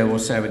a year or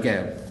so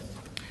ago.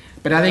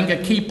 But I think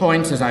a key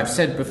point, as I've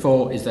said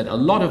before, is that a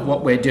lot of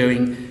what we're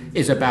doing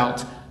is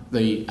about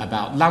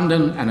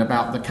London and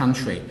about the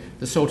country.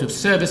 The sort of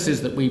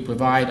services that we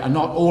provide are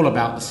not all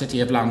about the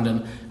City of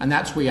London, and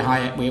that's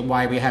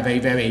why we have a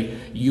very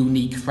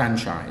unique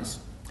franchise.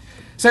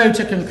 So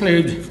to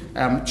conclude,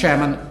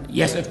 Chairman,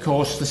 yes, of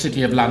course, the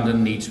City of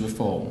London needs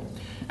reform.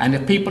 And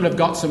if people have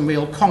got some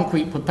real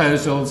concrete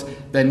proposals,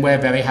 then we're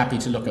very happy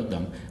to look at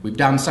them. We've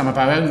done some of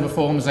our own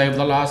reforms over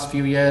the last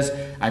few years.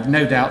 I've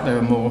no doubt there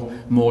are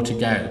more to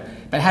go.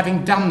 But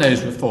having done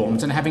those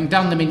reforms and having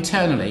done them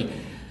internally,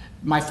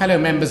 my fellow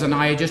members and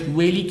I are just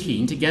really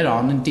keen to get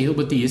on and deal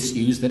with the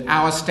issues that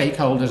our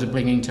stakeholders are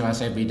bringing to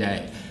us every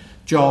day.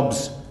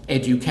 Jobs,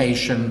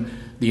 education,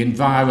 the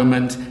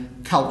environment,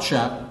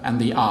 culture and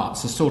the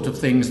arts, the sort of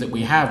things that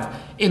we have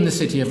in the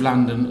City of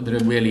London that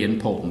are really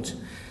important.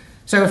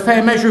 So a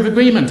fair measure of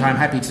agreement, I'm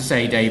happy to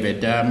say,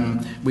 David.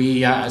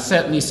 We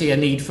certainly see a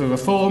need for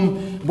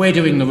reform. We're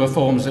doing the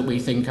reforms that we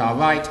think are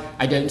right.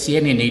 I don't see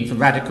any need for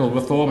radical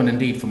reform, and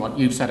indeed from what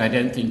you've said, I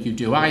don't think you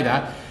do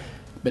either.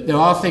 But there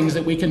are things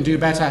that we can do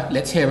better.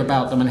 Let's hear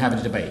about them and have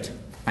a debate.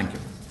 Thank you.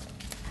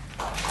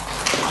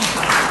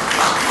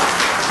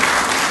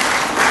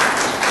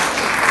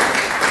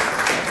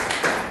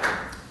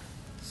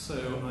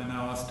 So I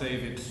now ask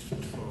David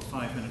for a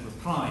 5-minute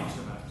reply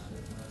to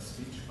that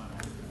speech.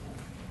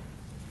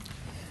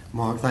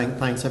 Mark,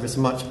 thanks ever so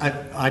much.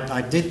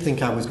 I did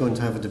think I was going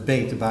to have a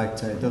debate about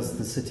does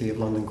the City of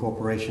London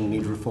Corporation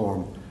need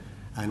reform?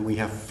 And we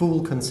have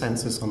full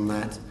consensus on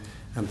that.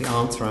 And the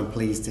answer, I'm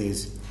pleased,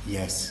 is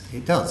yes,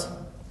 it does.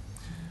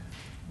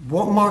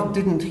 What Mark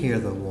didn't hear,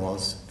 though,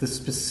 was the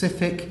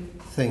specific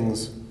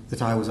things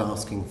that I was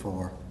asking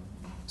for.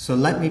 So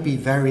let me be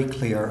very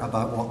clear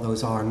about what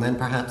those are, and then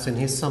perhaps in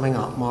his summing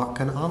up, Mark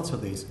can answer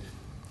these.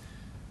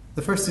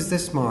 The first is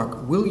this,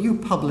 Mark. Will you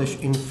publish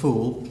in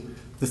full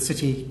the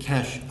City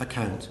cash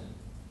account,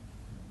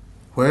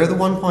 where the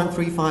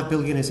 1.35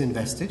 billion is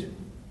invested,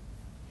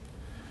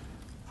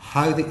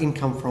 how the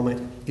income from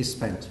it is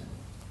spent?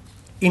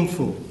 In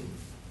full,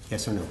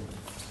 yes or no?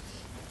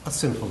 A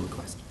simple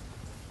request.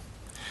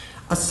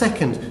 A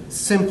second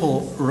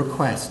simple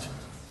request.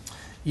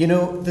 You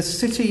know, the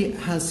city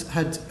has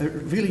had a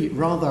really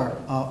rather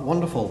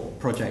wonderful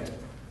project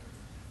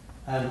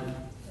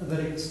that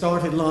it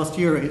started last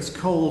year. It's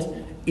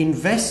called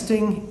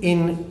Investing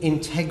in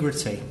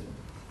Integrity.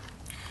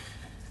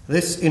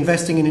 This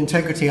investing in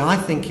integrity, I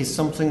think, is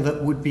something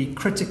that would be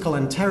critical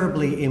and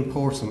terribly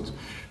important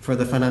for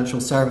the financial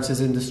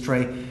services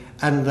industry,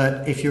 and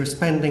that if you're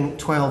spending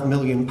 £12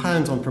 million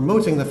on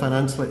promoting the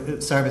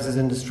financial services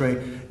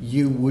industry,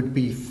 you would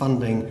be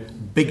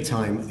funding big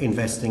time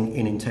investing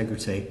in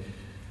integrity.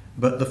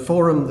 But the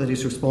forum that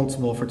is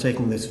responsible for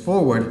taking this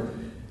forward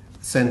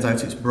sends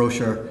out its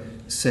brochure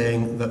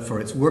saying that for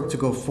its work to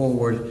go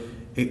forward,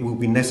 it will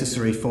be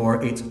necessary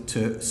for it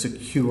to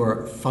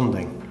secure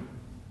funding.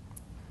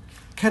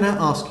 Can I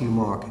ask you,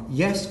 Mark,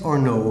 yes or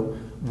no,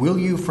 will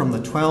you from the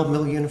 £12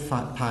 million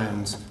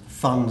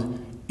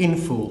fund in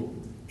full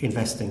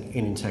investing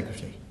in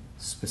integrity?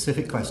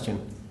 Specific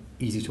question,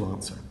 easy to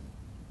answer.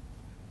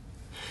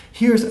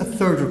 Here's a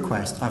third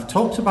request. I've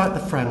talked about the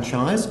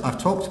franchise. I've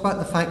talked about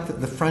the fact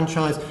that the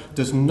franchise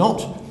does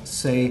not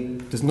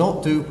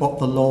do what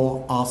the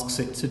law asks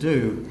it to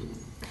do.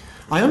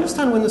 I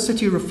understand when the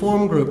City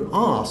Reform Group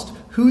asked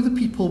who the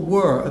people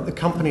were at the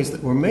companies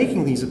that were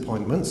making these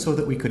appointments so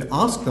that we could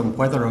ask them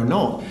whether or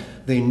not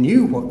they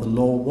knew what the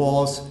law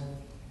was,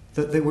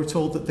 that they were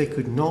told that they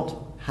could not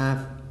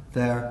have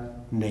their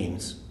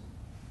names.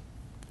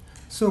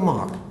 So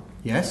Mark,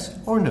 yes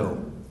or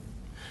no?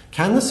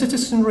 Can the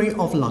citizenry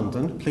of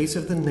London please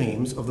have the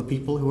names of the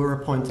people who are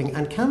appointing,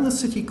 and can the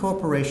City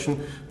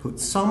Corporation put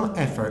some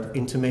effort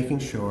into making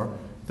sure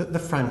that the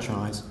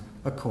franchise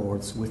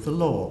accords with the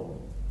law?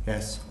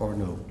 Yes or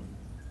no?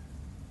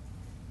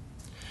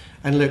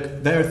 And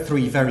look, there are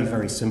three very,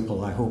 very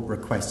simple, I hope,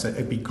 requests.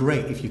 It'd be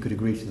great if you could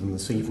agree to them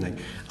this evening.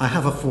 I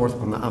have a fourth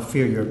one that I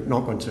fear you're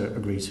not going to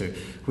agree to,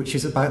 which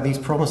is about these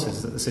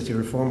promises that the City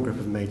Reform Group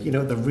have made. You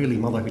know, they're really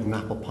motherhood and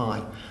apple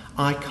pie.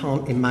 I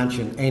can't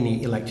imagine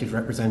any elected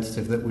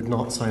representative that would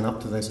not sign up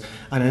to this.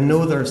 And I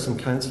know there are some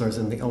councillors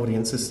in the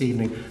audience this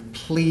evening.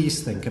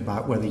 Please think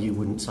about whether you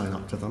wouldn't sign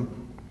up to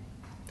them.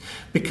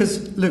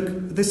 Because, look,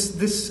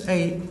 this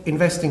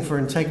Investing for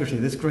Integrity,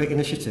 this great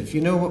initiative,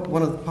 you know what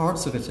one of the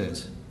parts of it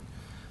is?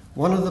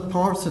 One of the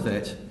parts of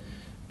it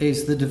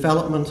is the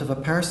development of a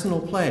personal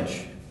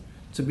pledge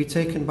to be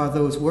taken by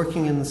those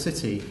working in the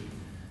city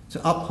to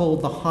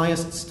uphold the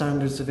highest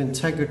standards of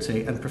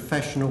integrity and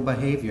professional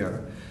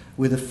behaviour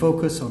with a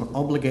focus on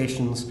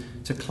obligations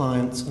to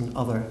clients and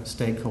other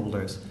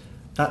stakeholders.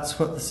 That's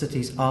what the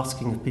city's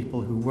asking of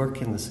people who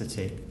work in the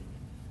city.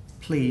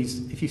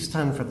 Please, if you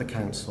stand for the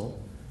council,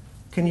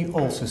 can you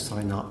also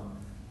sign up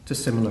to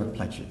similar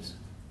pledges?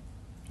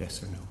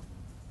 Yes or no?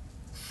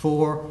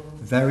 4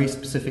 very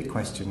specific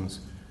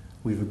questions.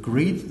 We've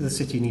agreed that the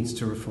city needs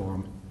to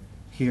reform.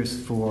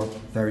 Here's 4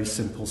 very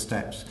simple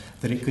steps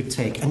that it could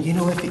take. And you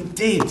know, if it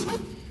did,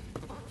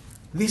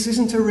 this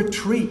isn't a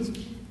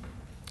retreat.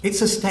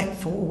 It's a step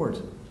forward.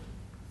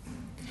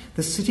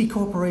 The City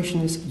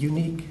Corporation is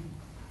unique.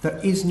 There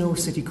is no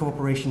City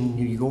Corporation in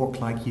New York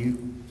like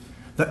you.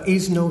 There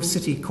is no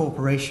City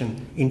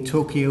Corporation in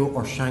Tokyo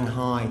or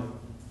Shanghai.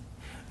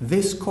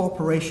 This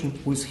corporation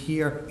was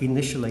here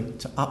initially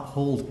to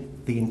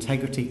uphold the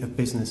integrity of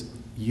business.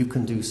 You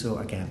can do so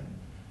again.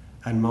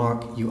 And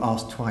Mark, you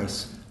asked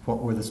twice what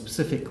were the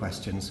specific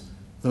questions.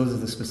 Those are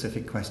the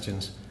specific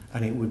questions,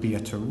 and it would be a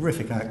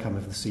terrific outcome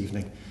of this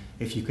evening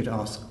if you could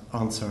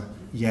answer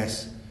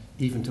yes,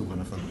 even to one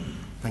of them.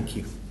 Thank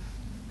you.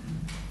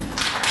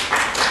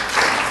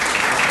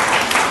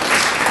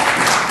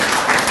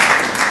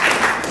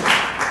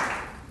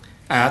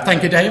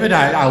 Thank you, David.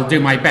 I'll do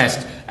my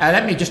best.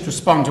 Let me just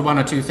respond to one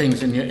or two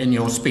things in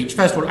your speech.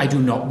 First of all, I do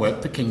not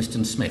work for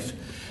Kingston Smith.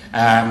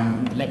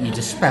 Let me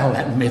dispel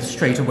that myth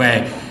straight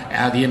away.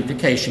 The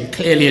implication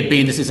clearly had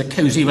been this is a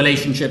cosy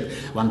relationship.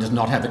 One does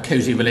not have a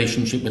cosy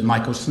relationship with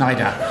Michael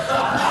Snyder,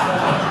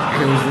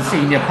 who is the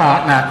senior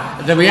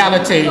partner. The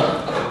reality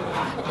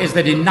is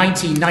that in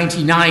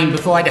 1999,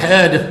 before I'd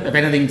heard of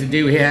anything to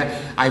do here,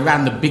 I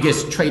ran the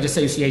biggest trade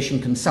association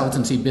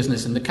consultancy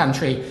business in the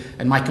country,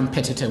 and my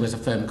competitor was a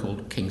firm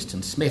called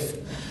Kingston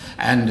Smith.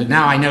 And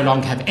now I no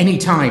longer have any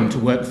time to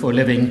work for a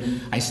living.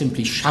 I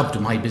simply shoved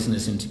my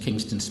business into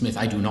Kingston Smith.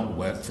 I do not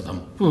work for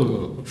them.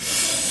 Ooh.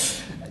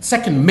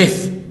 Second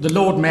myth, the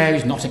Lord Mayor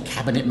is not a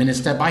cabinet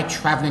minister. By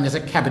travelling as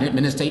a cabinet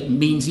minister, it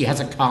means he has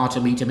a car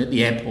to meet him at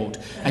the airport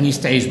and he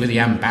stays with the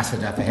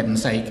ambassador, for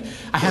heaven's sake.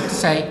 I have to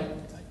say,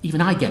 even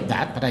I get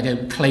that, but I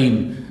don't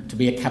claim to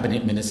be a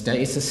cabinet minister.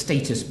 It's a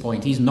status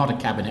point. He's not a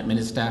cabinet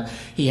minister.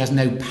 He has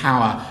no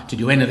power to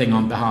do anything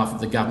on behalf of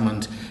the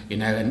government,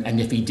 and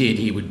if he did,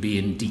 he would be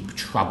in deep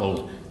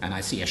trouble. And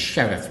I see a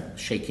sheriff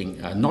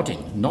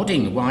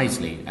nodding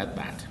wisely at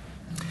that.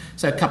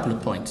 So a couple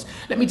of points.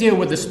 Let me deal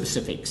with the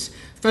specifics.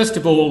 First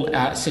of all,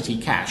 city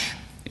cash.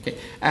 Okay.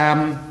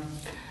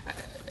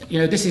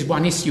 This is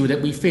one issue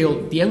that we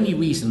feel the only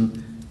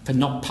reason for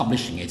not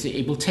publishing it,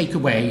 it will take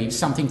away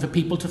something for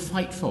people to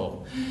fight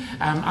for.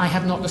 I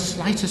have not the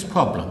slightest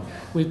problem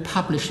with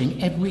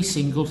publishing every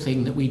single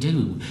thing that we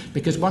do,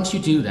 because once you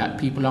do that,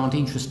 people aren't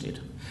interested.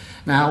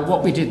 Now,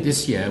 what we did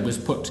this year was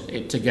put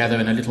it together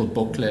in a little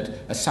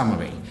booklet, a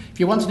summary. If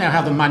you want to know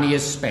how the money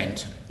is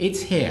spent,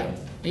 it's here.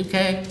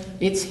 Okay?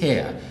 It's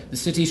here. The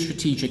city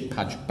strategic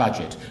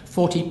budget,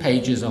 40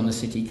 pages on the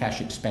city cash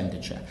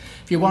expenditure.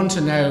 If you want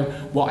to know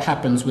what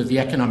happens with the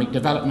economic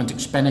development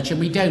expenditure,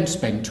 we don't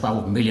spend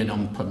 12 million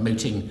on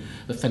promoting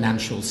the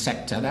financial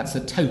sector. That's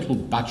the total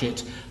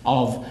budget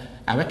of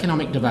our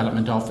economic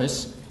development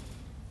office,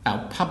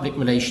 our public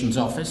relations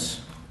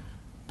office,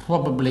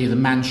 probably the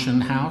Mansion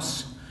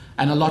House,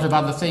 and a lot of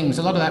other things.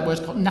 A lot of that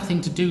work's got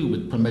nothing to do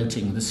with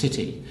promoting the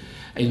city,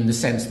 in the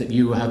sense that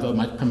you have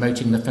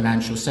promoting the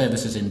financial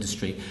services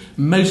industry.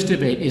 Most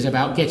of it is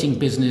about getting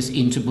business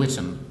into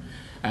Britain.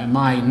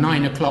 My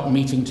 9 o'clock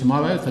meeting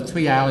tomorrow for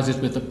 3 hours is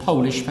with the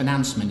Polish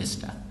finance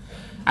minister.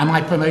 Am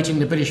I promoting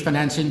the British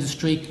finance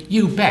industry?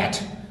 You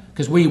bet,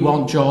 because we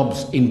want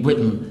jobs in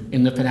Britain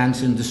in the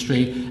finance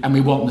industry, and we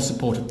want the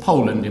support of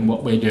Poland in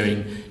what we're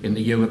doing in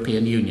the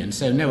European Union.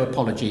 So no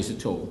apologies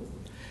at all.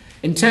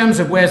 In terms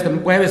of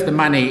where is the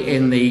money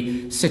in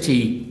the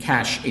city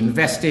cash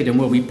invested, and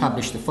will we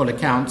publish the full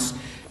accounts,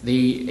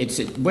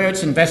 where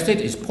it's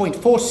invested is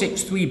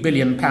 £0.463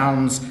 billion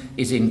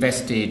is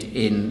invested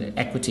in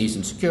equities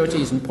and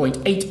securities, and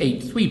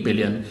 £0.883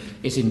 billion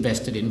is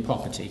invested in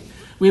property.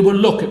 We will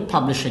look at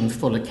publishing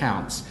full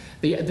accounts.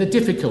 The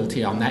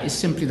difficulty on that is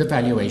simply the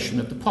valuation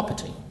of the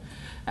property.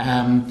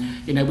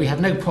 We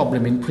have no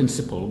problem in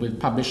principle with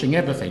publishing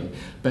everything,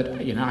 but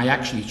I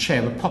actually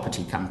chair a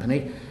property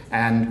company,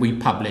 and we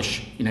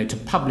publish, to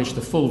publish the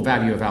full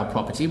value of our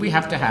property, we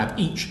have to have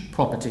each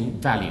property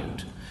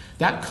valued.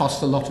 That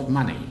costs a lot of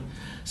money.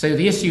 So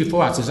the issue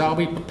for us is, are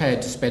we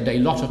prepared to spend a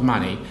lot of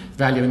money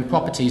valuing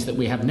properties that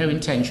we have no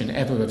intention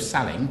ever of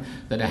selling,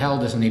 that are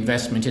held as an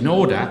investment, in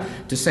order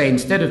to say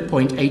instead of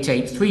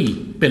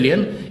 0.883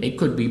 billion, it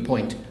could be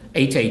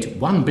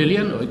 0.881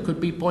 billion, or it could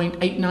be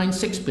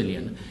 0.896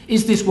 billion.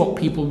 Is this what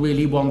people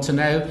really want to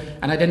know?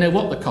 And I don't know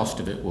what the cost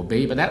of it will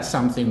be, but that's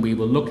something we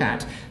will look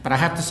at. But I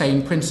have to say,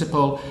 in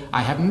principle,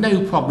 I have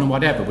no problem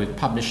whatever with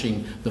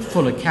publishing the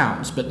full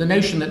accounts, but the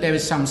notion that there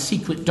is some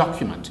secret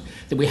document,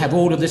 that we have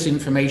all of this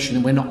information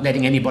and we're not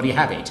letting anybody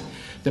have it.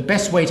 The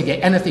best way to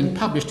get anything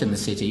published in the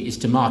city is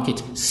to mark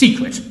it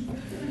secret.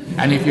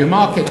 And if you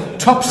mark it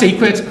top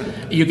secret,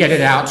 you get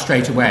it out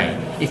straight away.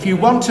 If you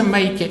want to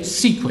make it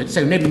secret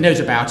so nobody knows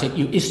about it,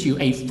 you issue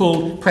a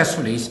full press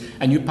release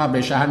and you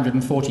publish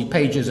 140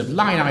 pages of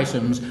line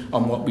items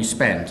on what we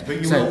spend.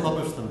 But you will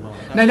publish them,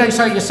 Mark. No,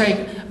 so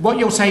what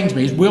you're saying to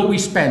me is, will we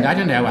spend,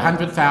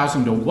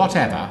 100,000 or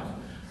whatever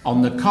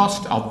on the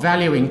cost of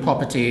valuing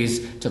properties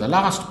to the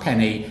last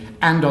penny,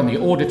 and on the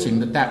auditing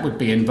that would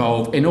be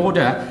involved, in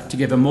order to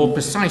give a more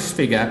precise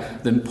figure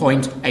than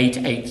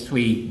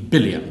 0.883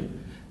 billion.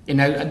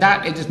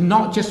 That it is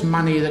not just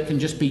money that can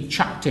just be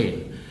chucked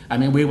in.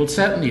 We will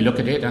certainly look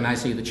at it, and I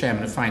see the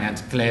Chairman of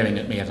Finance glaring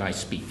at me as I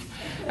speak.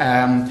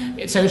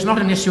 So it's not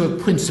an issue of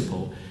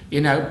principle.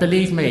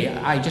 Believe me,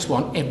 I just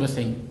want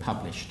everything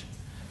published.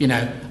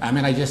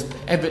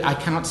 I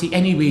cannot see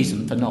any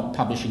reason for not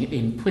publishing it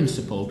in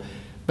principle,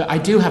 but I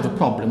do have a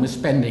problem with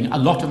spending a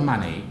lot of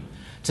money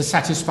to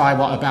satisfy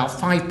what about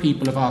 5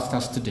 people have asked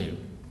us to do.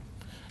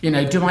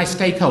 Do my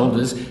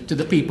stakeholders, do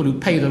the people who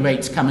pay the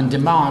rates, come and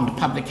demand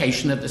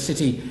publication of the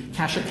city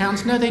cash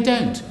accounts? No, they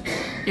don't.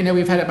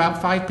 We've had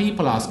about 5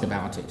 people ask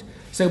about it.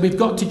 So we've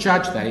got to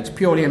judge that. It's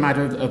purely a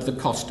matter of the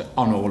cost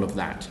on all of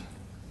that.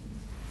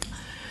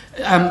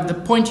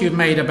 The point you've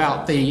made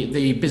about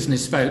the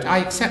business vote, I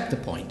accept the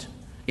point.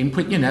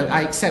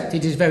 I accept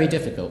it is very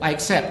difficult. I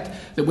accept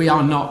that we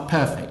are not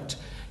perfect.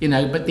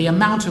 But the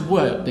amount of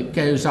work that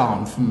goes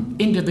on from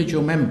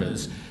individual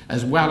members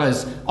as well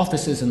as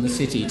officers in the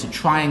city to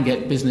try and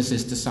get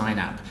businesses to sign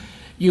up.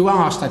 You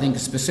asked, I think, a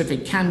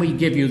specific, can we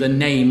give you the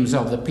names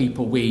of the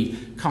people we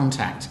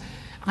contact?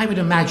 I would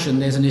imagine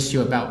there's an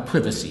issue about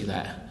privacy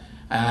there.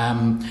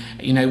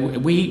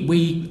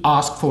 We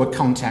ask for a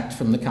contact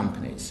from the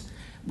companies.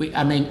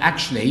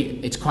 Actually,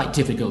 it's quite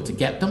difficult to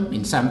get them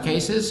in some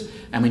cases,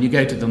 and when you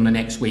go to them the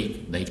next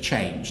week, they've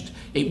changed.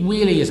 It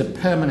really is a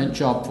permanent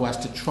job for us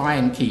to try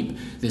and keep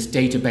this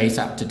database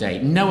up to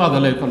date. No other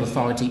local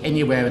authority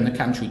anywhere in the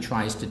country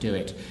tries to do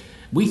it.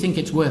 We think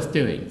it's worth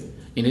doing,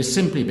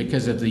 simply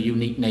because of the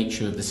unique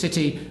nature of the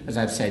city, as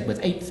I've said, with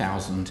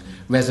 8,000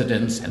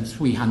 residents and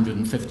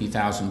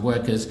 350,000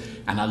 workers,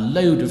 and a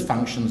load of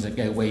functions that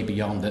go way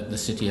beyond the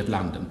City of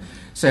London.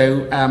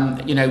 So,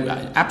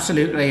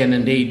 absolutely, and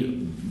indeed,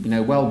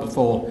 well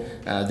before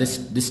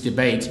this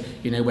debate,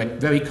 we're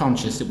very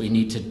conscious that we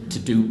need to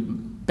do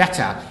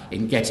better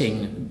in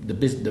getting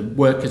the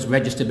workers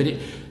registered. But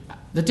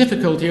the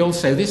difficulty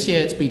also, this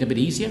year it's been a bit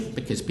easier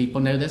because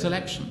people know there's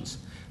elections.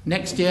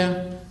 Next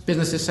year,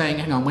 businesses saying,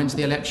 hang on, when's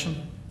the election?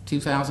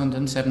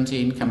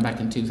 2017, come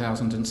back in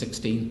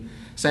 2016.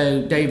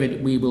 So,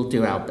 David, we will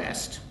do our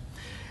best.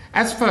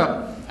 As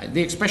for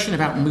the expression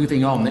about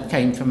moving on that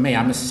came from me,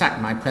 I must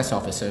sack my press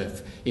officer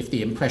if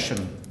the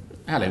impression...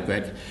 Hello,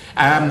 Greg.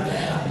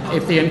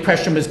 If the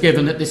impression was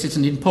given that this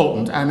isn't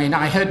important.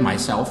 I heard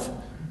myself...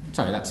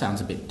 Sorry, that sounds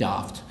a bit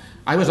daft.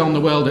 I was on The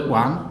World at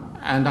 1,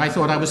 and I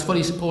thought I was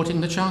fully supporting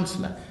the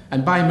Chancellor.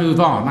 And by move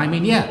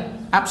on, yeah,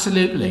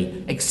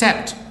 absolutely.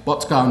 Accept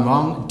what's gone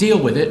wrong, deal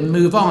with it, and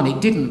move on.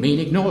 It didn't mean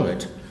ignore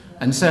it.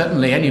 And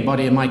certainly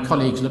anybody of my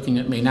colleagues looking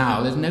at me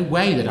now, there's no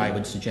way that I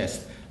would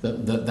suggest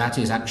that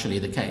is actually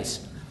the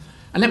case.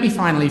 And let me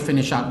finally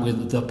finish up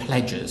with the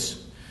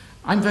pledges.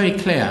 I'm very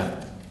clear.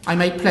 I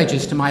make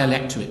pledges to my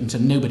electorate and to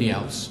nobody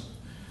else.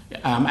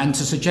 And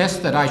to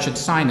suggest that I should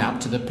sign up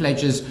to the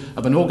pledges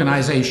of an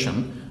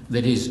organisation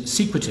that is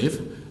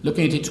secretive,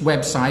 looking at its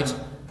website,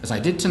 as I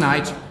did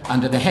tonight,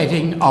 under the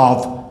heading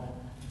of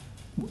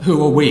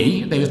who are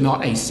we, there is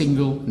not a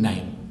single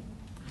name.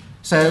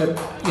 So,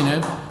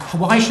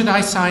 why should I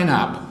sign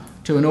up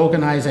to an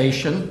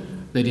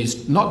organisation that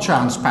is not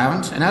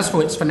transparent? And as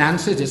for its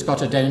finances, it's got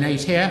to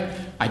donate here.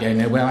 I don't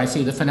know where I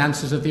see the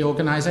finances of the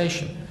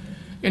organisation.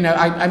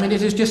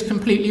 It is just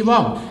completely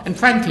wrong. And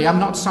frankly, I'm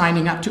not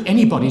signing up to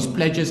anybody's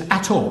pledges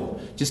at all.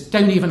 Just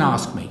don't even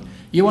ask me.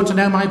 You want to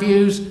know my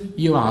views?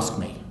 You ask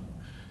me.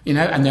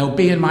 And they'll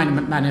be in my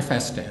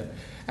manifesto.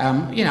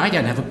 I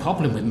don't have a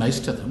problem with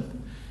most of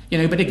them.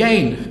 But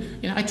again,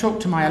 I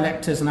talk to my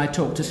electors and I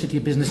talk to city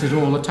businesses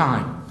all the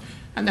time.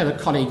 And there are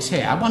colleagues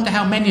here. I wonder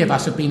how many of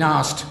us have been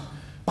asked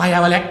by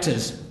our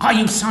electors, are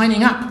you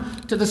signing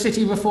up to the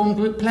City Reform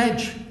Group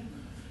pledge?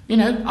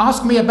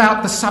 Ask me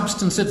about the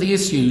substance of the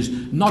issues,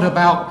 not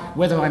about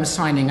whether I'm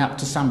signing up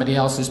to somebody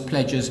else's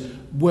pledges,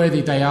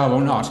 worthy they are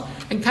or not.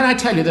 And can I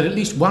tell you that at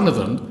least one of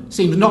them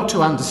seems not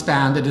to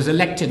understand that as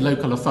elected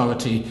local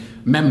authority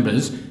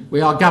members,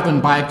 we are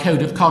governed by a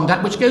code of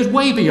conduct which goes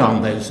way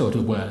beyond those sort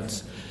of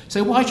words.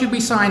 So why should we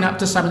sign up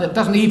to something that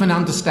doesn't even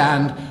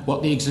understand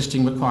what the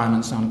existing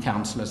requirements on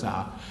councillors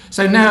are?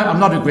 So no, I'm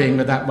not agreeing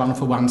with that one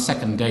for 1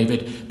 second,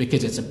 David,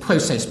 because it's a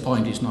process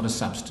point, it's not a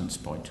substance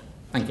point.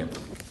 Thank you.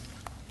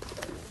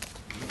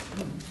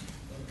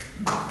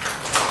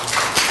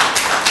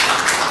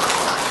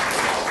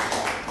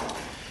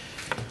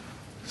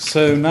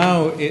 So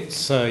now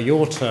it's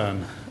your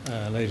turn,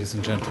 ladies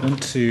and gentlemen,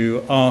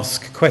 to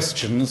ask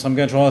questions. I'm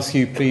going to ask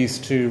you, please,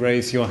 to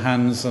raise your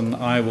hands, and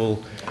I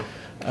will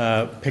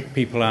pick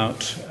people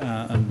out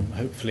and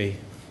hopefully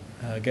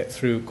get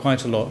through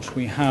quite a lot.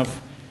 We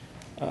have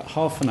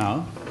half an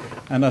hour,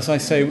 and as I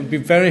say, it would be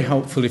very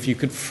helpful if you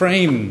could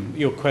frame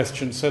your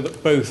question so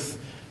that both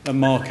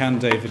Mark and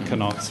David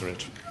can answer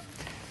it.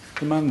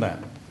 The man there.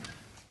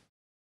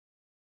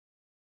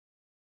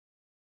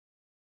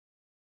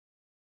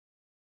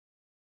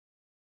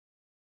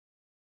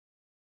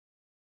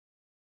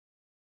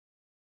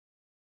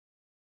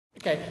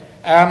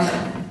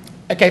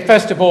 Okay,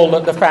 first of all,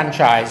 the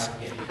franchise.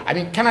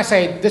 Can I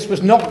say this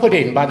was not put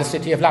in by the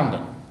City of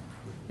London?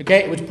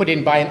 Okay, it was put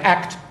in by an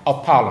Act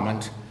of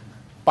Parliament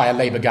by a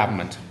Labour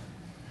government.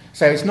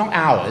 So it's not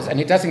ours, and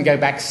it doesn't go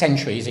back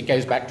centuries, it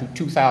goes back to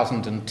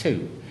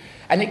 2002.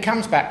 And it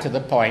comes back to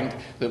the point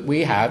that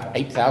we have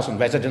 8,000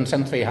 residents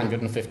and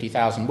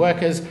 350,000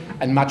 workers,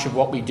 and much of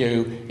what we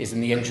do is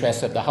in the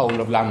interests of the whole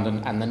of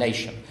London and the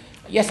nation.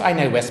 Yes, I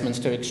know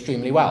Westminster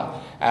extremely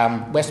well.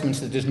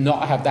 Westminster does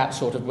not have that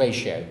sort of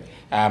ratio.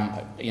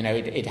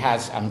 It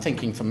has, I'm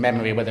thinking from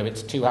memory, whether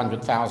it's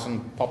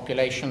 200,000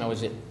 population or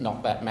is it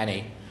not that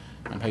many?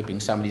 I'm hoping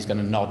somebody's going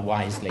to nod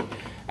wisely.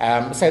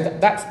 So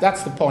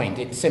that's the point.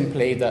 It's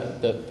simply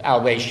that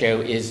our ratio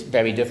is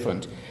very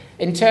different.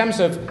 In terms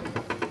of,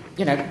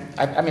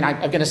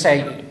 I'm going to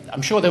say,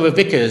 I'm sure there were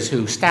vicars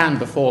who stand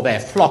before their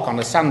flock on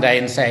a Sunday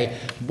and say,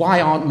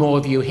 why aren't more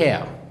of you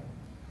here?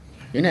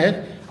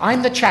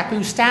 I'm the chap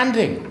who's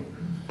standing.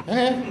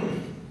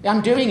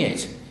 I'm doing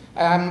it.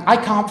 I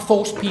can't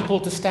force people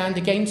to stand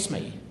against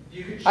me.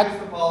 You can choose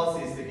the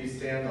policies that you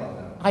stand on,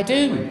 though. I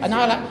do, and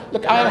I'll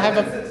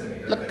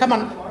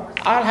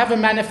have a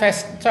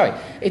manifest. Sorry,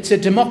 it's a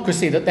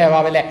democracy that there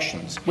are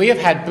elections. We have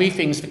had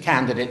briefings for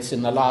candidates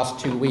in the last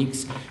 2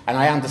 weeks, and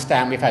I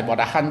understand we've had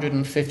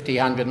 150,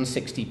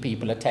 160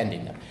 people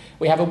attending them.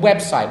 We have a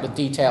website with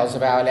details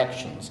of our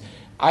elections.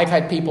 I've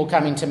had people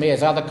coming to me,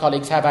 as other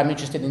colleagues have. I'm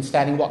interested in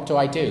standing. What do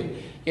I do?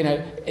 You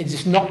know,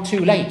 it's not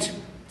too late.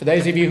 For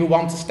those of you who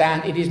want to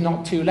stand, it is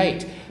not too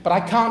late. But I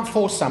can't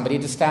force somebody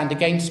to stand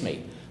against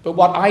me. But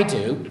what I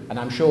do, and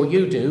I'm sure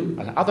you do,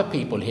 and other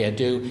people here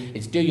do,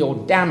 is do your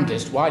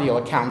damnedest while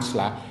you're a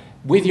councillor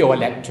with your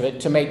electorate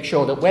to make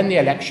sure that when the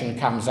election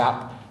comes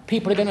up,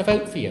 people are going to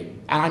vote for you.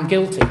 And I'm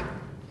guilty,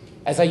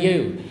 as are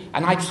you.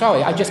 And I'm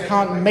sorry, I just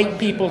can't make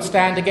people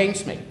stand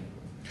against me.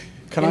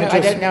 I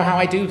don't know how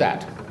I do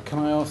that. Can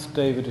I ask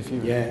David if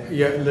you... Yeah.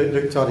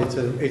 Look, Todd,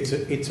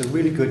 it's a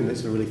really good and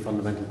it's a really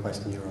fundamental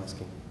question you're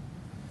asking.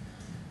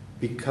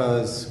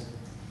 Because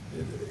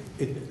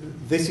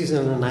this is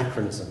an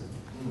anachronism.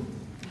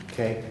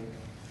 Okay?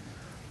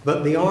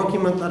 But the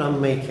argument that I'm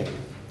making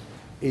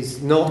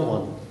is not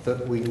one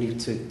that we need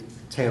to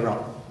tear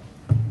up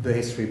the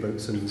history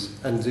books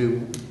and do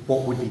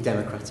what would be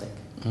democratic.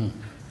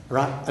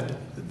 Right?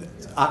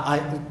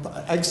 I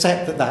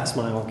accept that that's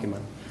my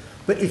argument.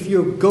 But if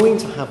you're going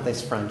to have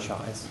this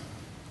franchise,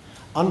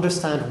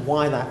 understand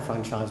why that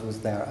franchise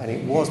was there. And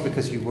it was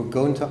because you were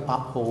going to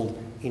uphold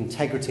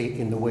integrity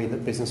in the way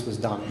that business was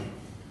done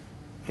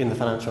in the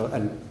financial,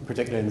 and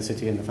particularly in the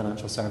city, in the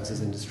financial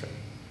services industry.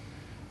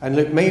 And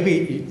look,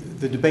 maybe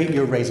the debate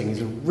you're raising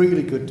is a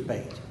really good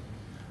debate,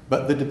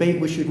 but the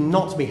debate we should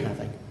not be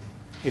having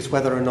is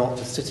whether or not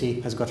the city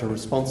has got a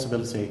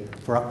responsibility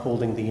for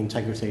upholding the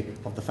integrity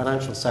of the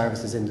financial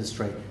services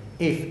industry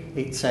if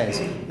it says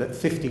that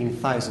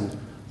 15,000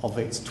 of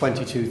its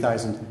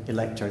 22,000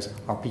 electors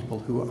are people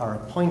who are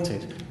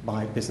appointed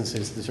by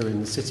businesses that are in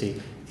the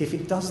city. If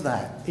it does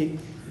that,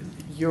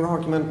 your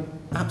argument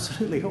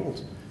absolutely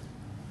holds.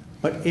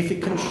 But if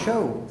it can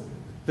show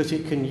that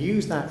it can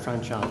use that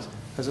franchise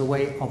as a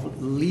way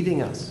of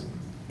leading us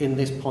in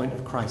this point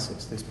of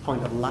crisis, this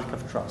point of lack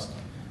of trust,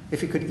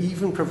 if it could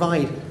even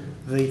provide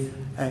the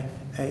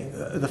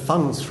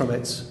funds from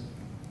its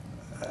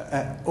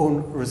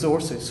own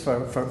resources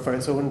for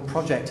its own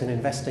project in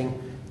investing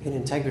in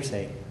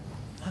integrity,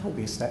 that would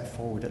be a step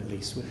forward at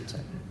least, wouldn't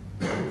it?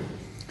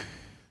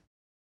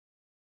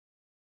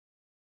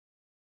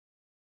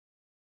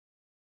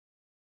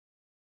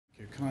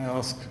 Can I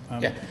ask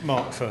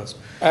Mark first?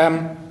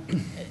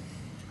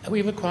 Are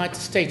we required to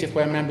state if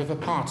we're a member of a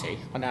party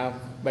on our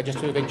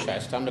register of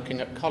interest? I'm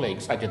looking at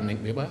colleagues. I didn't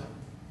think we were.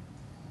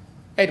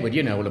 Edward,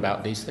 you know all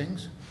about these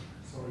things.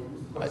 Sorry, what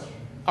was the question?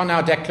 On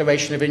our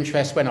declaration of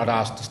interest, we're not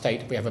asked to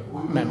state if we have a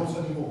member. Not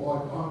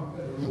anymore.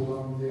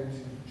 I'm the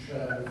acting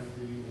chair of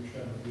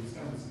the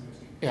Standards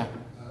Committee. Yeah.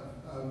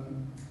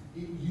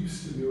 It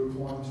used to be a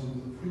requirement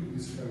under the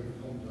previous code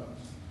of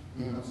conduct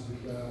you had to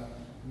declare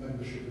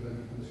membership of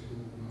any political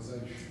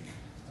organisation.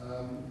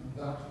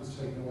 That was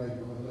taken away by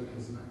the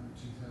Localism Act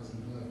of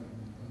 2011, and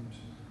I'm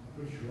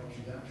pretty sure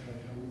actually that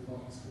changed how all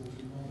parties fought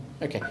in Parliament.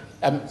 Okay.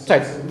 So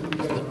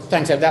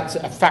thanks, Ed. That's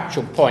a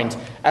factual point.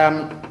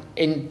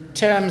 In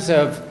terms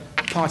of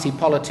party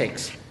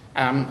politics,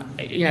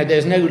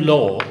 there's no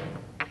law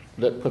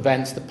that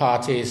prevents the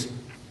parties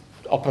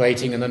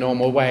operating in the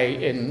normal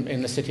way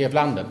in the City of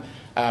London.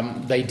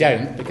 They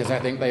don't, because I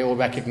think they all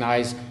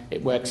recognise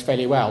it works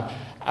fairly well.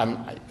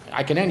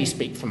 I can only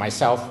speak for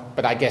myself,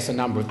 but I guess a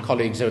number of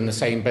colleagues are in the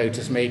same boat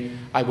as me.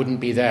 I wouldn't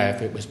be there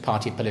if it was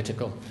party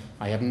political.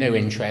 I have no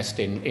interest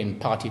in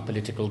party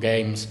political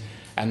games.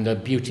 And the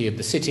beauty of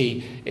the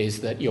city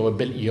is that you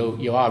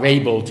are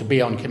able to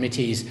be on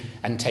committees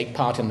and take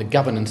part in the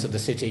governance of the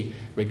city,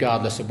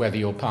 regardless of whether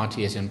your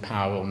party is in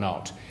power or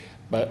not.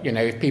 But,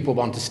 if people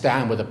want to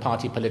stand with a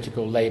party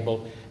political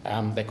label,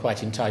 they're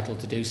quite entitled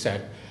to do so.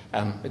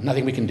 There's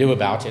nothing we can do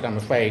about it, I'm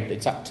afraid.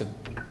 It's up to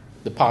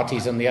the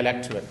parties and the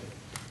electorate.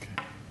 Okay.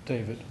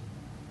 David,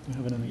 do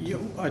you have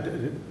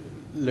anything?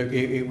 Look,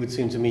 it would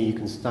seem to me you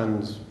can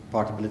stand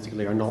party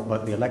politically or not,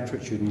 but the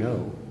electorate should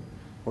know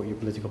what your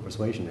political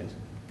persuasion is.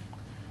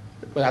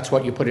 Well, that's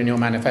what you put in your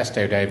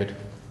manifesto, David.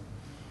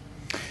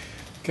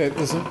 Okay,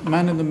 there's a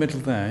man in the middle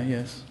there,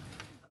 yes.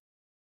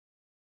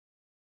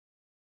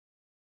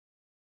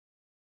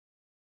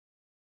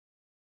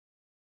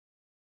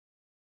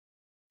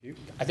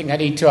 I think I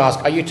need to ask,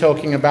 are you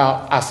talking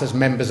about us as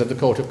members of the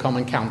Court of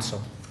Common Council?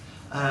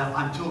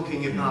 I'm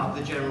talking about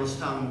the general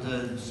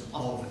standards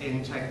of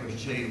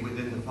integrity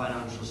within the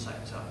financial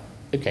sector.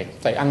 Okay,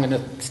 so I'm going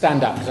to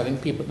stand up because I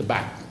think people at the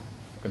back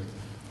can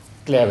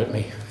glare at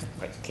me.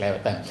 Glare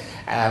at them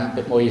a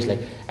bit more easily.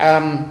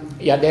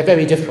 They're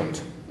very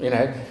different,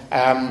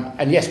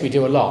 and yes, we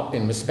do a lot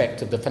in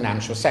respect of the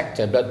financial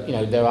sector, but,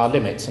 there are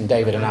limits, and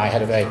David and I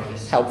had a very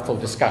helpful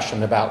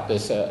discussion about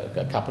this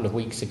a couple of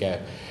weeks ago.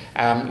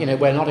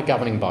 We're not a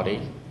governing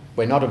body,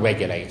 we're not a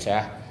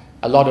regulator.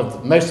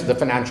 Most of the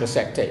financial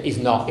sector is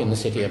not in the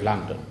City of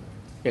London.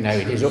 You know,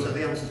 it is. So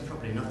the answer is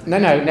probably nothing.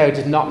 No, it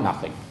is not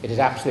nothing. It is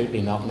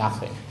absolutely not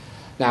nothing.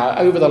 Now,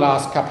 over the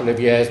last couple of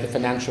years, the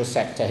financial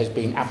sector has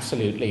been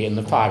absolutely in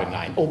the firing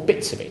line, or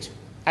bits of it.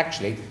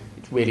 Actually,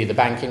 it's really the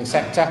banking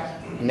sector.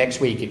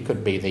 Next week, it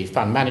could be the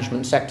fund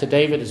management sector,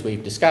 David, as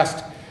we've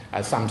discussed.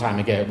 Some time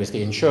ago, it was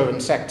the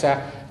insurance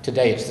sector.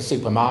 Today, it's the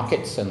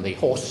supermarkets and the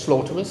horse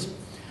slaughterers.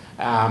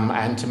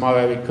 And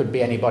tomorrow, it could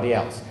be anybody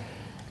else.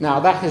 Now,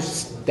 that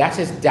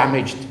has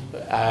damaged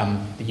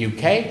the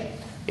UK.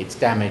 It's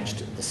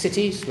damaged the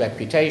city's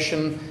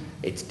reputation.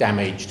 It's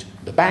damaged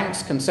the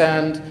banks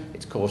concerned.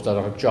 It's caused a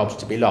lot of jobs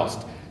to be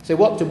lost. So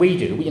what do?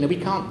 We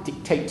can't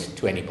dictate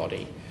to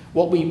anybody.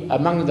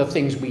 Among the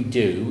things we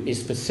do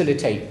is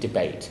facilitate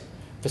debate,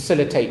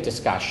 facilitate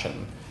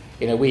discussion.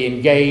 We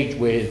engage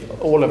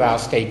with all of our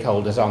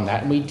stakeholders on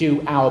that, and we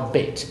do our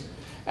bit.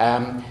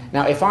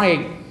 Now, if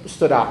I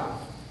stood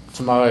up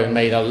tomorrow and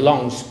made a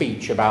long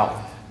speech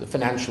about the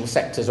financial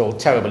sector's all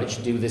terrible, it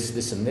should do this,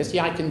 this and this,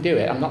 yeah, I can do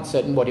it. I'm not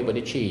certain what it would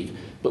achieve.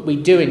 But we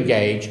do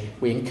engage,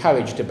 we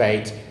encourage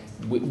debate,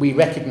 we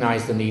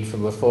recognise the need for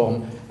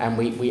reform, and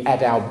we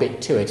add our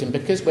bit to it. And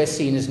because we're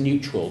seen as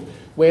neutral,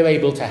 we're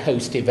able to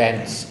host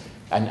events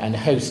and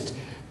host,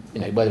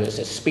 whether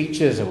it's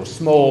speeches or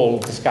small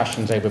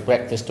discussions over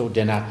breakfast or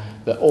dinner,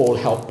 that all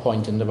help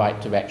point in the right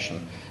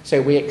direction.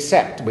 So we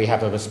accept we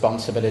have a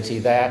responsibility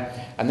there,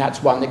 and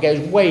that's one that goes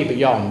way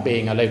beyond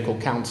being a local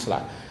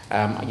councillor.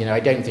 I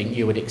don't think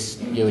you would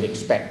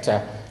expect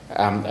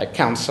a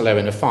councillor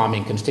in a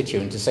farming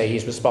constituent to say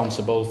he's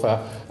responsible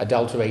for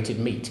adulterated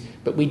meat.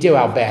 But we do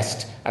our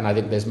best, and I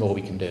think there's more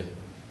we can do.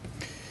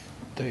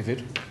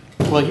 David?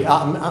 Well,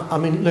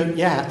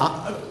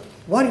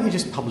 why don't you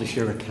just publish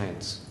your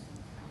accounts?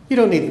 You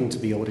don't need them to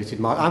be audited,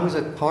 Mark. I was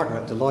a partner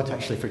at Deloitte,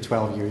 actually, for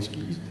 12 years.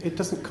 It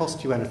doesn't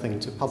cost you anything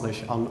to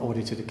publish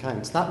unaudited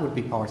accounts. That would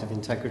be part of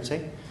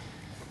integrity.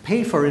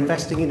 Pay for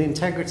investing in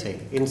integrity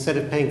instead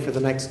of paying for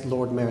the next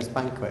Lord Mayor's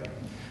banquet.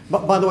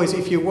 But by the way,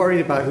 if you're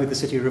worried about who the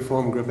City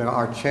Reform Group are,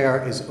 our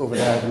chair is over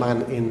there, the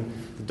man in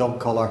the dog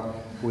collar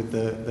with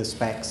the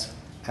specs.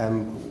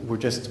 We're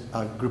just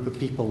a group of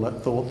people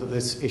that thought that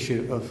this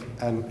issue of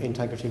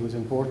integrity was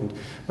important.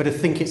 But I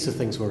think it's the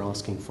things we're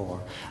asking for.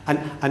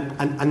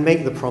 And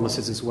make the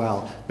promises as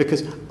well.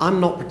 Because I'm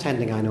not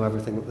pretending I know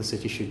everything that the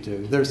city should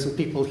do. There are some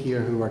people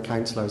here who are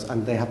councillors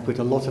and they have put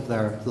a lot of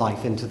their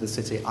life into the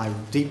city. I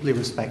deeply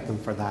respect them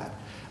for that.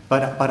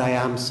 But I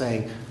am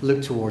saying,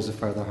 look towards a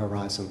further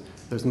horizon.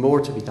 There's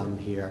more to be done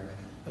here.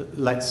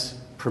 Let's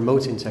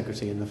promote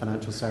integrity in the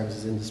financial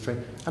services industry,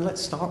 and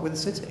let's start with the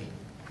city.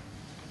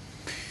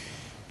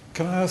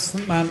 Can I ask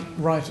the man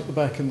right at the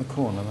back in the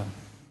corner then?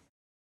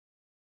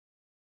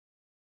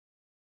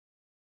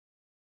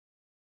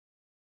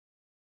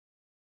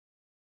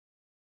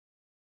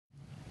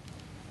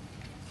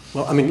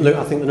 Well,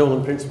 I think the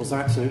Nolan principles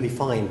are absolutely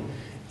fine.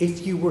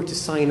 If you were to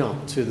sign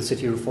up to the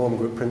City Reform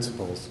Group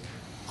principles,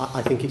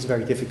 I think it's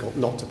very difficult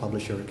not to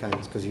publish your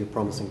accounts because you're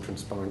promising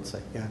transparency.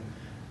 Yeah,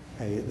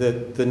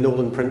 the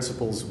Nolan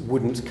principles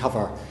wouldn't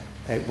cover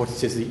what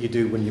it is that you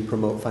do when you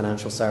promote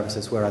financial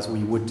services, whereas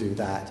we would do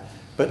that.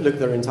 But look,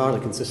 they're entirely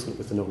consistent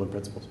with the Nolan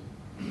principles.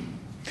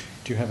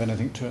 Do you have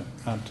anything to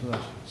add to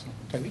that?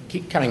 So we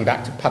keep coming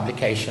back to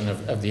publication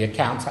of the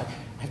accounts.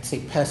 I'd say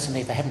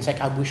personally, for heaven's sake,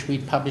 I wish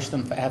we'd published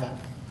them forever,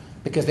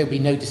 because there'd be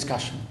no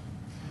discussion.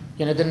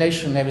 The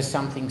notion there is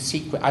something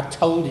secret. I've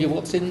told you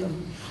what's in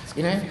them.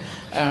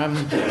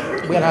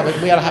 We'll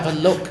have a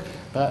look,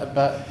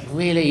 but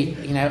really,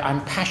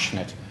 I'm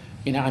passionate.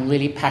 I'm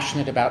really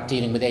passionate about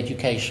dealing with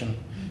education,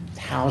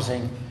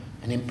 housing,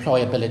 and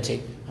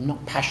employability. I'm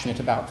not passionate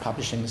about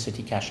publishing the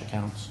city cash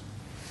accounts.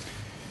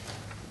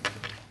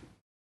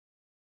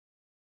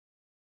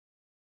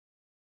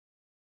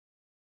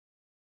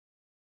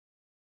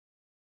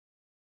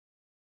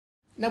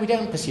 No, we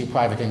don't pursue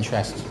private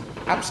interests.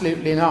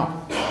 Absolutely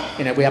not.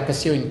 We are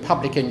pursuing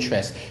public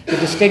interest. The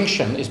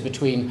distinction is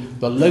between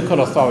the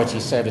local authority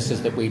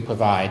services that we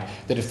provide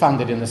that are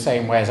funded in the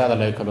same way as other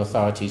local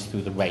authorities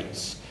through the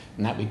rates,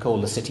 and that we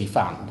call the City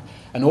Fund,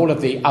 and all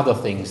of the other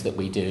things that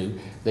we do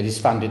that is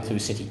funded through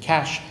City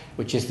Cash,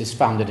 which is this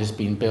fund that has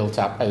been built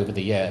up over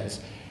the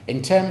years.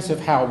 In terms of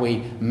how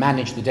we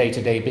manage the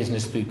day-to-day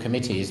business through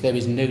committees, there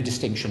is no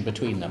distinction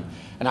between them,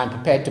 and I'm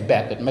prepared to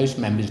bet that most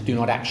members do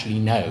not actually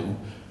know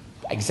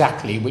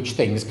exactly which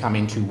things come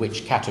into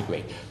which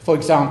category. For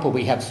example,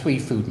 we have 3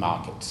 food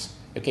markets.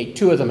 Okay,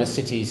 2 of them are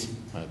cities.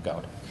 Oh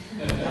God,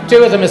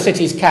 2 of them are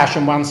cities cash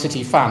and 1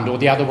 city fund, or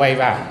the other way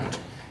round.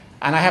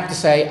 And I have to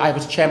say, I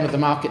was chairman of the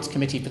Markets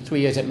Committee for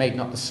 3 years. It made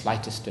not the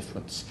slightest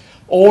difference.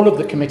 All of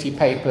the committee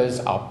papers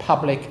are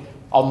public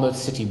on the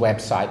city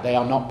website. They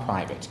are not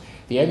private.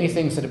 The only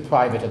things that are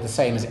private are the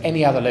same as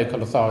any other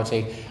local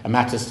authority and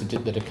matters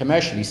that are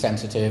commercially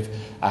sensitive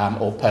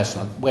or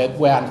personal.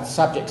 We're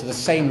subject to the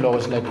same law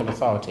as local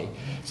authority.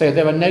 So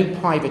there are no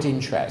private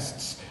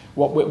interests.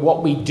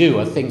 What we do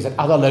are things that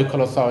other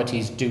local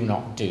authorities do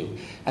not do.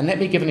 And let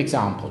me give an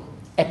example.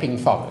 Epping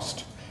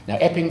Forest. Now,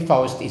 Epping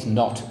Forest is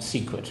not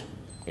secret.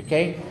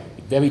 Okay?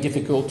 Very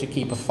difficult to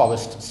keep a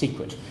forest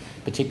secret,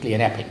 particularly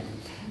in Epping.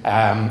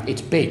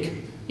 It's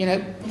big.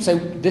 So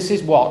this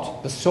is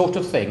the sort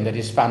of thing that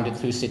is funded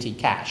through city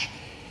cash.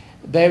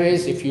 There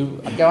is, if you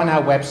go on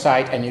our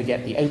website and you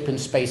get the Open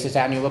Spaces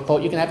annual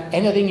report, you can have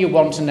anything you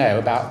want to know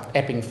about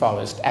Epping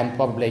Forest, and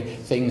probably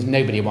things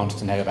nobody wants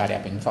to know about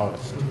Epping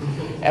Forest.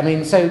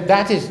 So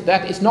that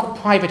is not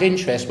private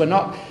interest.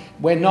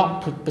 We're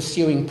not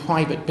pursuing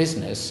private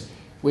business.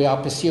 We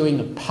are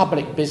pursuing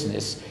public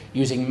business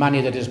using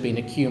money that has been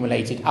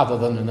accumulated other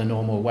than in the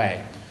normal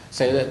way.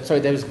 I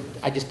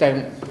just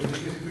don't.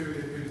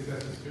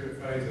 Predecessor Stuart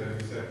Fraser, who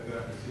said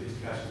that the city's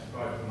cash is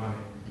private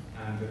money,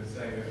 and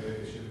saying that the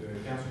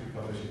accounts should be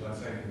published, like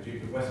saying the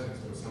Duke of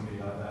Westminster or somebody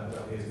like that,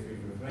 well, here's the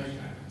Freedom of Information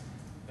Act.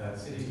 The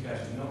city's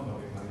cash is not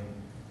public money.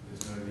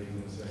 There's no legal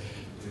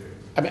necessity to do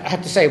it. I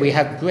have to say, we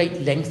have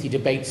great lengthy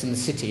debates in the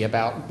city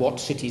about what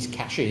city's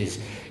cash is.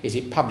 Is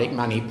it public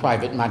money,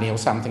 private money, or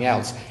something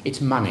else? It's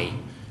money.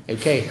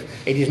 Okay,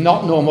 it is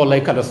not normal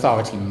local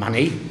authority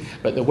money,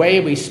 but the way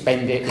we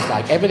spend it is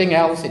like everything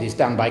else. It is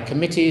done by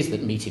committees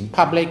that meet in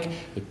public,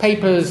 with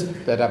papers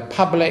that are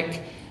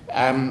public.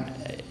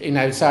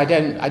 So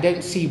I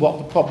don't see what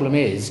the problem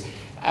is.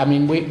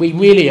 We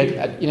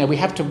really, we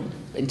have to,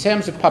 in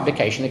terms of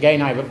publication,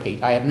 again I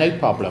repeat, I have no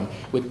problem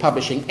with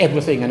publishing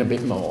everything and a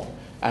bit more.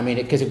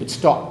 Because it would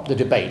stop the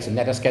debate and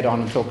let us get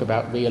on and talk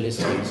about real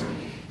issues.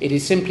 It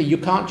is simply, you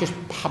can't just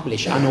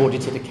publish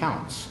unaudited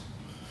accounts.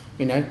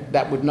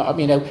 That would not,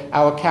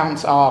 our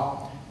accounts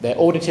they're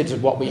audited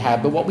of what we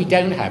have, but what we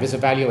don't have is a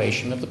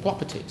valuation of the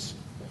properties.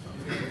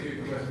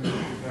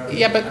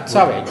 Yeah, but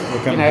sorry.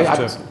 We're going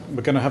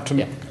to have to.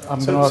 Yeah. I'm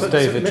going to ask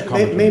David to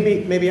comment.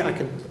 Maybe I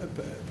can.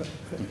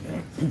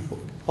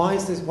 Why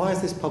is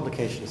this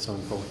publication so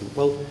important?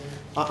 Well,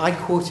 I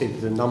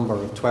quoted the number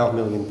of £12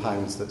 million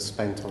that's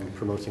spent on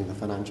promoting the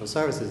financial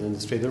services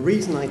industry. The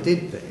reason I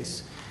did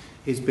this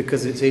is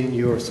because it's in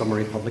your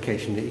summary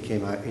publication that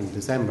came out in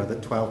December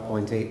that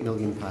 £12.8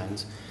 million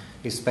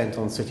is spent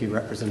on city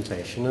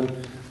representation. And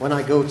when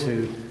I go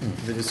to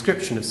the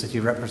description of city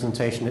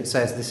representation, it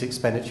says this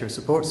expenditure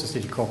supports the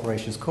City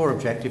Corporation's core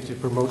objective to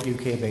promote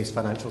UK-based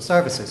financial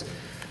services.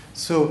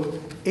 So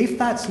if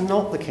that's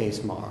not the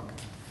case, Mark,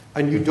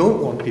 and you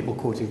don't want people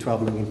quoting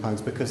 £12 million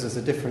because there's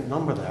a different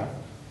number there,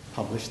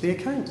 publish the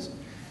accounts.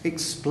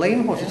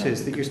 Explain what it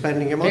is that you're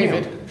spending your money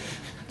David, on.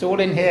 it's all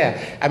in here.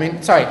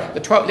 The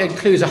 12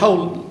 includes a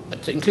whole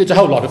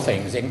lot of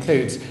things. It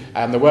includes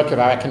the work of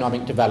our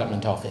Economic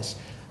Development Office.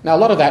 Now, a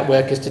lot of that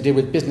work is to do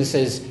with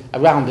businesses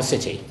around the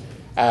city.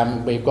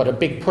 We've got a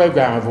big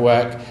programme of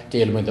work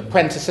dealing with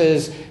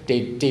apprentices,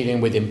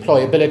 dealing with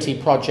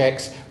employability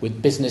projects,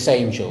 with business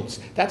angels.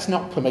 That's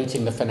not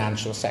promoting the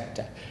financial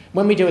sector.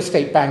 When we do a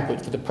state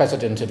banquet for the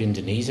President of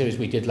Indonesia, as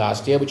we did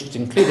last year, which is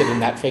included in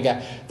that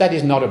figure, that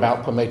is not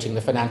about promoting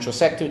the financial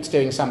sector. It's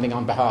doing something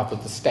on behalf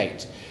of the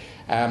state.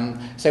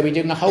 So we're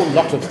doing a whole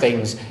lot of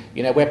things.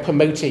 We're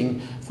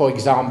promoting, for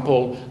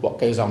example, what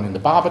goes on in the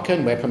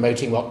Barbican. We're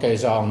promoting what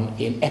goes on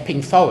in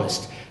Epping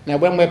Forest. Now,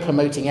 when we're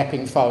promoting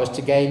Epping Forest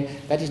again,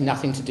 that is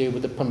nothing to do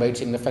with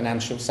promoting the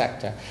financial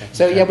sector.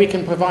 So, yeah, we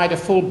can provide a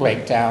full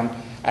breakdown,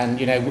 and,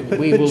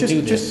 we will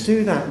do this. Just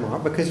do that,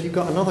 Mark, because you've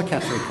got another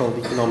category called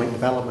economic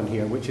development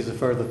here, which is a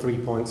further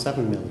 3.7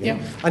 million. Yeah.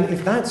 And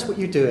if that's what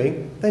you're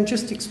doing, then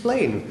just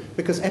explain,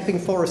 because Epping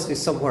Forest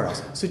is somewhere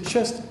else. So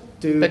just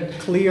do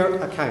clear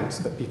accounts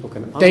that people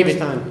can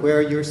understand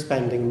where you're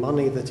spending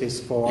money that is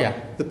for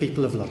the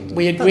people of London.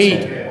 We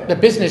agreed the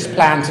business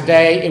plan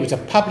today. It was a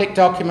public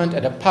document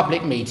at a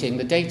public meeting.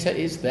 The data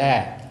is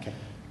there. Okay.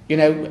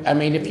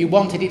 If you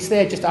want it, it's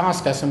there. Just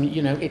ask us, and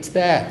it's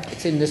there.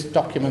 It's in this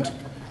document,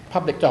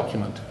 public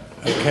document.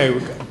 Okay,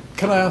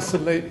 can I ask the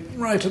lady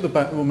right at the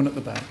back, the woman at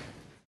the back?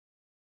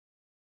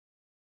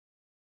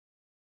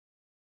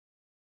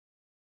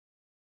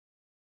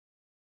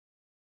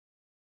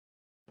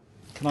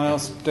 Can I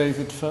ask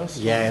David first?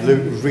 Yeah, look,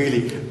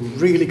 really,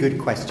 really good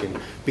question.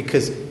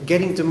 Because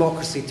getting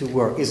democracy to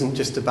work isn't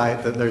just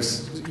about that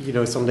there's,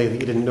 somebody that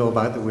you didn't know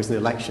about there was an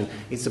election.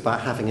 It's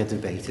about having a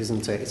debate,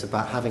 isn't it? It's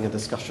about having a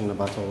discussion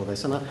about all of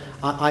this. And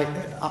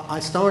I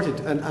started,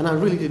 and I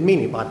really did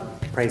mean it by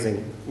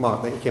praising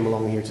Mark that he came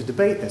along here to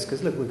debate this.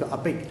 Because look, we've got a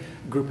big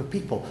group of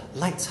people.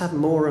 Let's have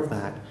more of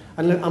that.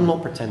 And look, I'm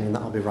not pretending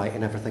that I'll be right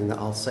in everything that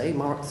I'll say.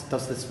 Mark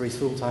does this for his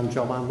full-time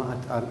job. I'm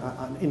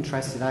an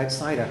interested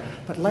outsider.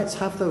 But let's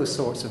have those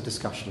sorts of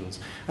discussions.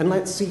 And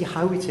let's see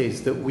how it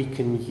is that we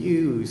can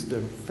use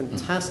the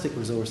fantastic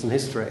resource and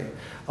history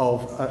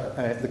of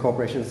the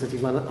Corporation of the City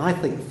of London, I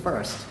think,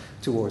 first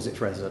towards its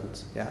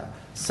residents,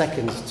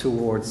 second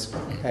towards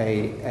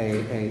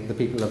the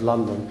people of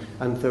London,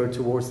 and third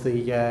towards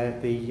the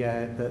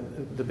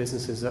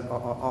businesses that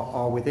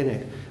are within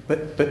it.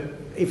 But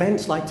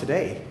events like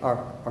today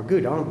are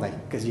good, aren't they?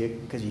 Because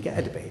you get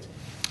a debate.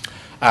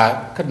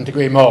 Couldn't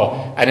agree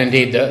more. And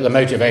indeed, the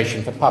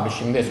motivation for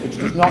publishing this, which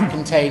does not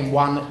contain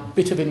one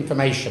bit of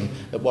information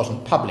that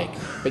wasn't public.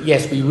 But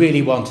yes, we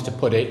really wanted to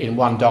put it in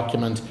one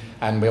document,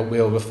 and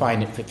we'll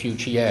refine it for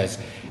future years.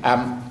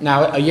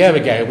 Now, a year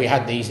ago, we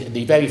had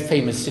the very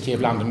famous City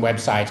of London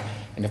website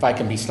And if I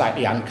can be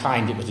slightly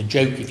unkind, it was a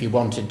joke. If you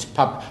wanted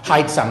to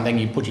hide something,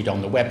 you put it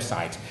on the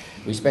website.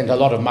 We spent a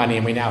lot of money,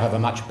 and we now have a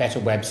much better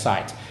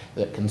website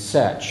that can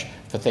search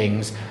for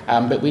things.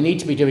 But we need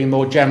to be doing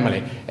more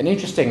generally. And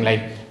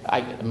interestingly,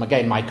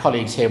 again, my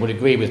colleagues here will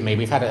agree with me,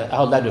 we've had a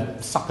whole load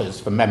of suppers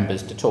for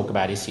members to talk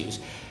about issues.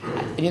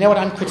 And you know what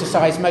I'm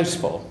criticised most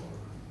for?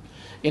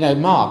 You know,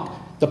 Mark,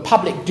 the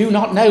public do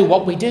not know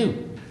what we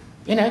do.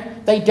 You know,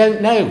 they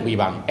don't know we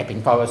run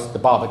Epping Forest, the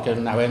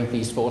Barbican, our own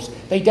police force.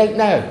 They don't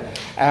know.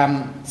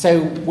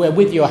 So we're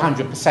with you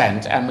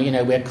 100%,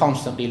 and we're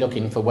constantly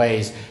looking for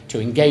ways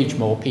to engage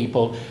more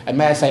people. And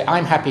may I say,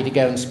 I'm happy to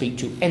go and speak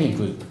to any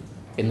group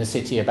in the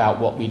city about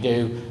what we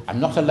do. I'm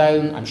not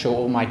alone. I'm sure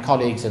all my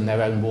colleagues in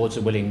their own wards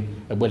are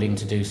willing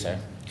to do so.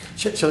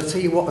 Shall I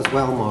tell you what as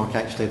well, Mark,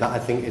 actually, that I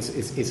think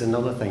is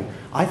another thing.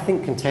 I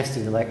think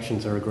contested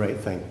elections are a great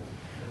thing.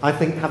 I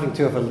think having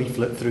to have a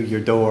leaflet through your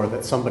door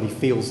that somebody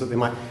feels that they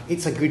might,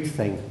 it's a good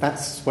thing.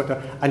 That's what,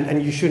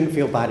 and you shouldn't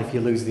feel bad if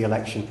you lose the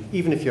election.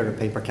 Even if you're a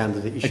paper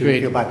candidate, you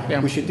shouldn't feel bad. Yeah.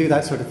 We should do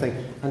that sort of thing.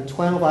 And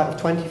 12 out of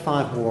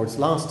 25 wards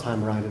last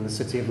time around in the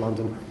City of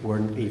London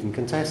weren't even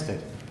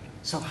contested.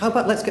 So how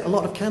about let's get a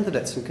lot of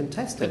candidates and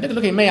contest it?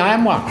 Look at me, I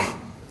am one.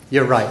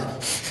 You're right.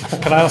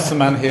 Can I ask the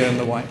man here in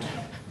the white?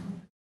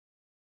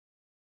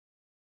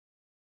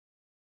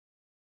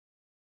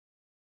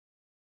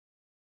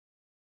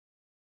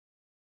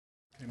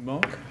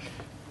 Mark?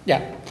 Yeah,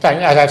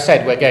 as I've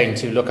said, we're going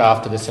to look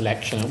after this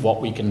election and what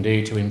we can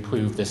do to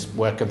improve this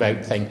worker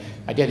vote thing.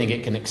 I don't think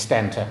it can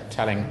extend to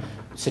telling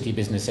city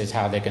businesses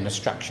how they're going to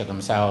structure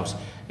themselves,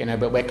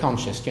 but we're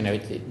conscious,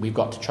 we've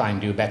got to try and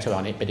do better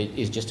on it, but it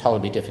is just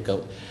horribly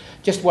difficult.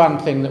 Just one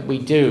thing that we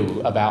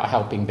do about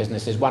helping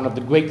businesses, one of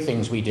the great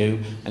things we do,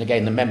 and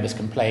again the members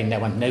complain, no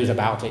one knows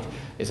about it,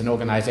 is an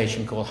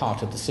organisation called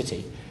Heart of the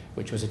City,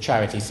 which was a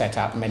charity set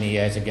up many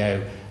years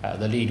ago.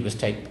 The lead was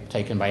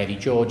taken by Eddie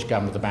George,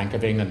 Governor of the Bank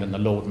of England and the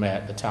Lord Mayor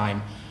at the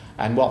time.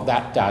 And what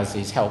that does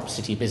is help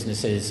city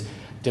businesses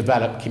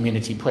develop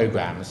community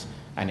programmes,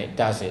 and it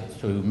does it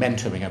through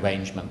mentoring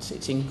arrangements.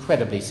 It's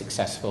incredibly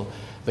successful.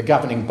 The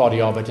governing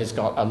body of it has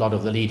got a lot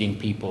of the leading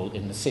people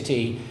in the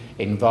city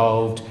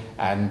involved,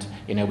 and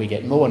we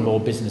get more and more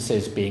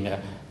businesses being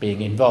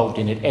involved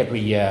in it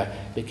every year,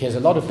 because a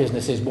lot of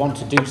businesses want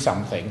to do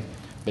something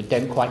but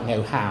don't quite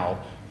know how.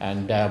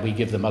 And we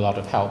give them a lot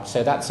of help.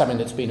 So that's something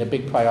that's been a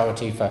big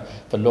priority for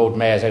Lord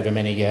Mayors over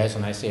many years,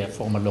 and I see a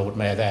former Lord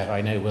Mayor there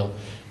I know will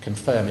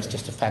confirm it's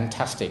just a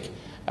fantastic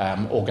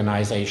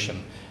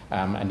organisation,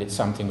 and it's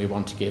something we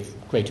want to give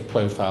greater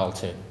profile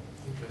to.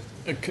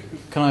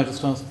 Can I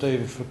just ask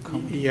David for a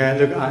comment? Yeah,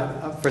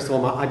 look, first of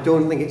all, I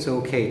don't think it's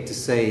okay to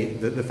say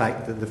that the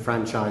fact that the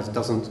franchise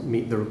doesn't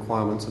meet the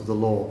requirements of the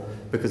law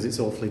because it's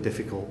awfully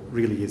difficult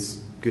really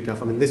is good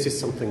enough. I mean, this is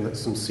something that's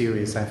some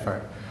serious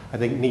effort I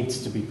think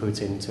needs to be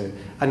put into,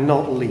 and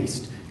not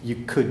least, you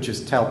could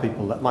just tell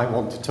people that might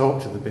want to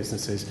talk to the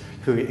businesses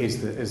who it is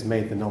that has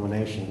made the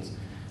nominations.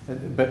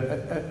 But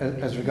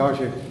as regards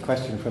your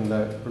question from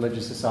the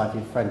Religious Society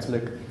of Friends,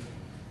 look,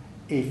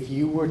 if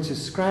you were to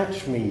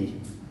scratch me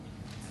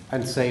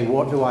and say,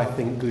 what do I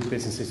think good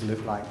businesses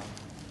look like?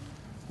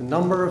 The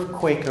number of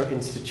Quaker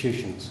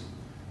institutions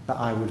that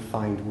I would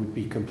find would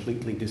be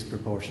completely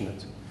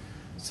disproportionate.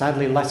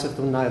 Sadly, less of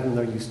them now than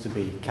there used to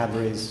be.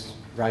 Cadbury's,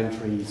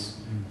 Rowntree's,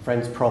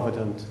 Friends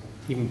Provident,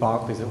 even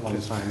Barclays at one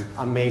time.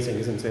 Amazing,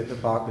 isn't it,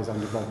 that Barclays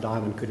under Bob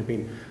Diamond could have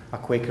been a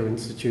Quaker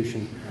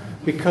institution.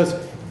 Because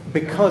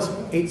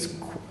it's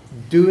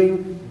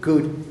doing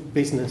good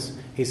business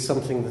is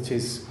something that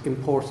is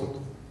important.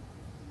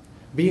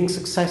 Being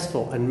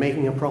successful and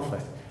making a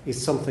profit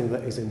is something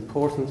that is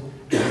important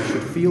and you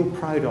should feel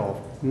proud of,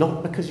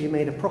 not because you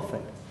made a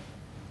profit,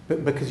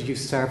 but because you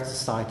served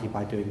society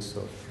by doing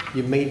so.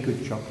 You made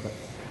good chocolate.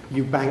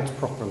 You banked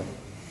properly.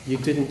 You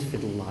didn't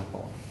fiddle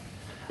LIBOR.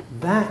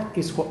 That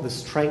is what the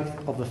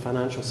strength of the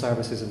financial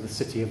services of the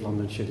City of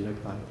London should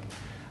look like.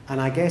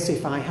 And I guess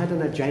if I had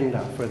an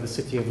agenda for the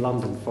City of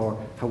London for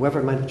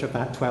however much of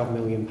that £12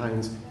 million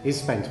is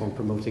spent on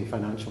promoting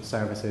financial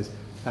services,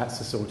 that's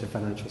the sort of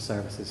financial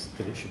services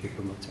that it should be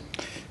promoting.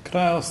 Could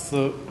I ask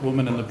the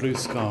woman in the blue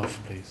scarf,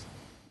 please?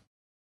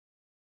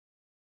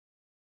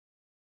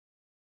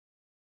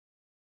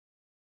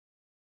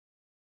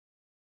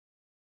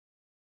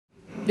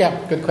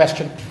 Yeah, good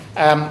question.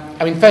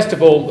 I mean, first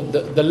of all,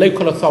 the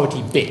local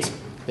authority bit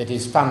that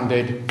is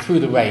funded through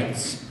the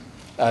rates,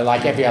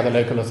 like every other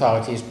local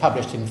authority, is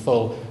published in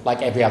full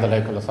like every other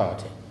local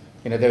authority.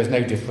 There is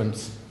no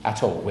difference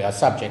at all. We are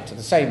subject to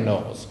the same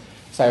laws.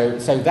 So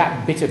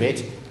that bit of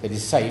it that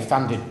is, say,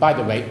 funded by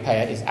the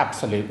ratepayer is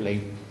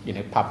absolutely,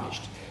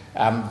 published.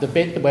 The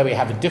bit where we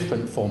have a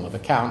different form of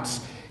accounts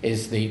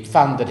is the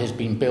fund that has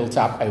been built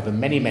up over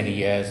many, many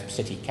years of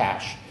city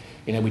cash,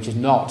 which is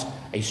not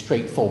a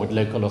straightforward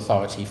local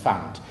authority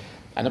fund.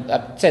 And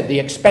I've said the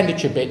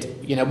expenditure bit,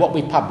 what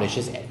we publish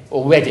is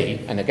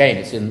already, and again,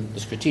 it's in the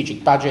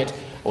strategic budget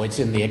or it's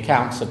in the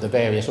accounts of the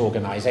various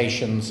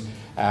organisations,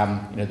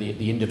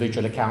 the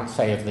individual accounts,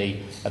 say, of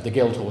the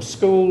Guildhall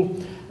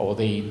School, or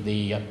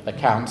the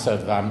accounts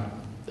of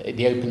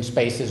the open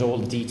spaces, all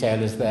the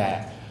detail is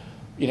there.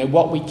 You know,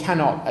 what we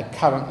cannot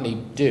currently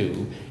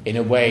do in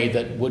a way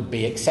that would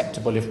be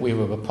acceptable if we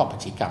were a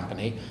property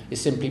company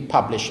is simply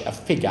publish a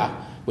figure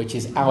which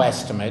is our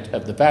estimate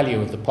of the value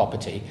of the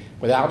property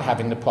without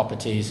having the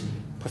properties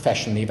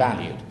professionally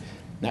valued.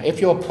 Now,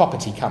 if you're a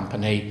property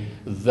company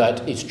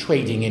that is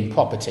trading in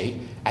property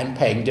and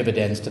paying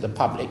dividends to the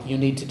public, you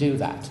need to do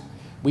that.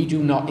 We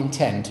do not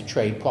intend to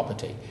trade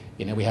property.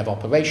 You know, we have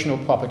operational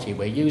property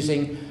we're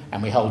using,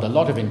 and we hold a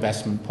lot of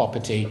investment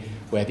property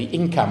where the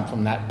income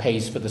from that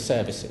pays for the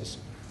services.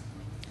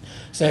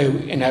 So,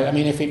 you know, I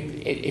mean,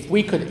 if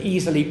we could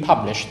easily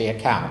publish the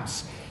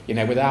accounts, you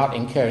know, without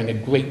incurring a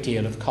great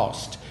deal of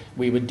cost,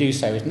 we would do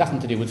so. It's nothing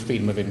to do with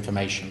freedom of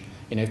information.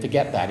 You know,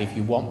 forget that. If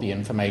you want the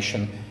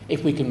information,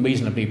 if we can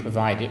reasonably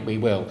provide it, we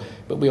will.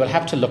 But we will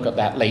have to look at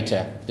that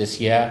later this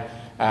year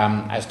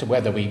as to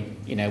whether we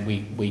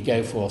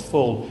go for a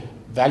full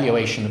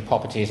valuation of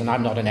properties. And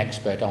I'm not an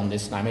expert on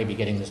this, and I may be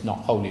getting this not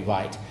wholly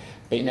right.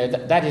 But, you know,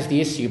 that is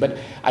the issue. But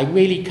I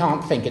really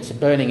can't think it's a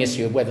burning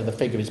issue of whether the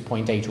figure is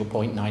 0.8 or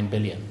 0.9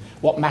 billion.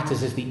 What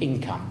matters is the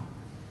income.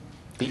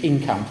 The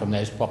income from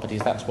those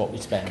properties, that's what we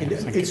spend.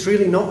 It's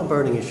really not a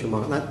burning issue,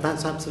 Mark.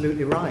 That's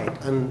absolutely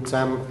right. And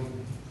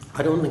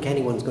I don't think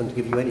anyone's going to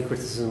give you any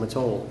criticism at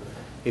all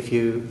if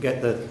you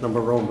get the number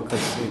wrong,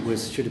 because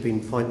it should have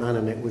been 0.9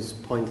 and it was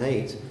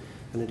 0.8.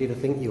 And indeed, I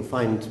think you'll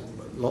find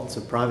lots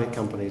of private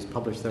companies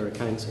publish their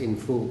accounts in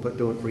full but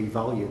don't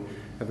revalue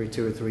every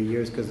 2 or 3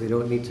 years because they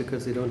don't need to,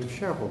 because they don't have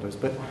shareholders.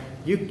 But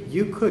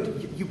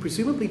you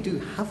presumably do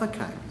have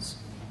accounts.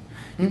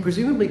 You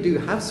presumably do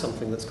have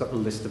something that's got a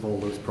list of all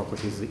those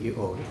properties that you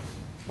own.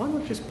 Why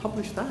not just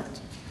publish that?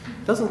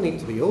 It doesn't need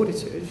to be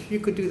audited. You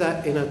could do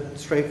that in a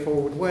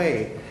straightforward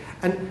way.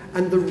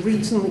 And the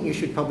reason that you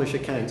should publish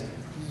accounts,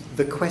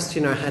 the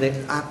questioner had it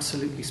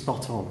absolutely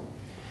spot on.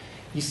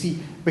 You see,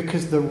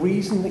 because the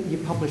reason that you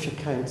publish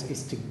accounts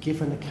is to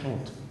give an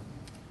account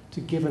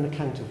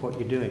of what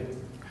you're doing,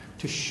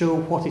 to show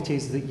what it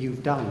is that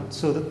you've done,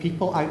 so that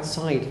people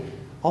outside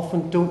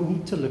often don't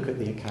need to look at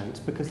the accounts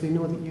because they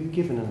know that you've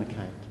given an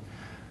account.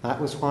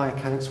 That was why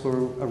accounts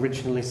were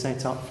originally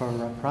set up for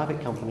private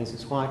companies.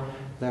 It's why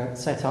they're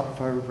set up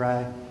for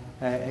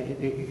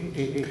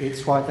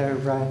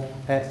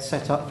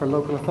set up for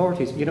local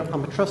authorities. You know,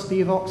 I'm a trustee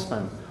of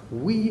Oxfam.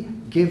 We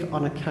give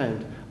an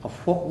account of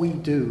what we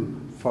do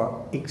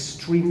for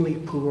extremely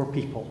poor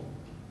people.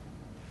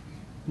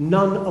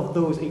 None of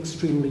those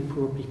extremely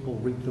poor people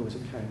read those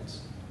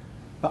accounts.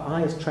 But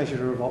I, as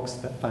Treasurer of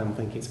Oxfam,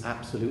 think it's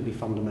absolutely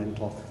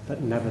fundamental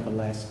that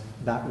nevertheless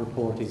that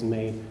report is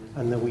made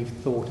and that we've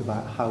thought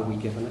about how we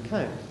give an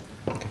account.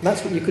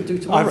 That's what you could do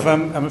tomorrow.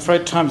 I'm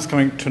afraid time's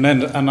coming to an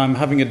end, and I'm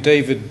having a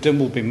David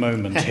Dimbleby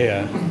moment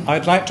here.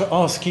 I'd like to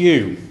ask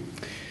you,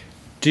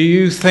 do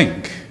you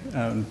think,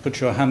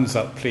 put your hands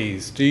up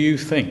please, do you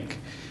think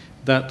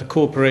that the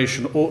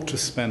corporation ought to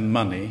spend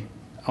money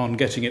on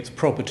getting its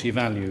property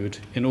valued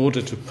in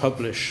order to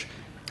publish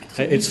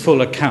its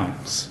full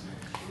accounts?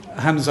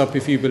 Hands up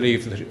if you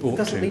believe that it ought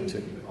to. It doesn't need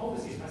to.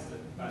 Obviously, it has to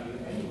value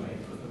it anyway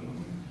for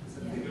them. It's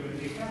a figure in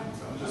the accounts.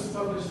 Just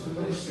publish the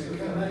list of the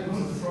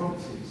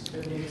properties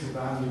that need to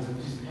value them.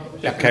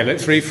 Okay,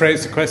 let's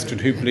rephrase the question.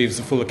 Who believes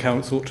the full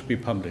accounts ought to be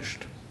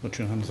published? Put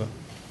your hands up.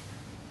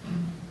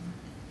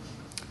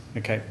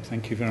 Okay,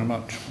 thank you very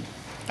much.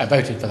 I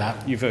voted for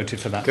that. You voted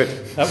for that. Good.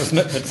 That was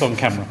it's on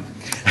camera.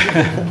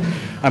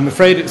 I'm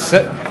afraid it's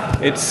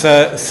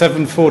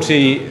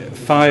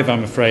 7:45.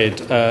 I'm afraid,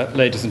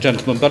 ladies and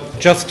gentlemen. But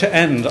just to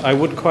end, I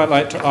would quite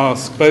like to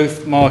ask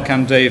both Mark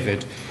and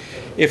David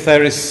if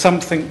there is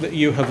something that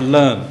you have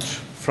learnt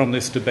from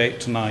this debate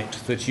tonight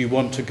that you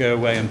want to go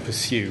away and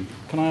pursue.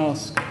 Can I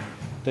ask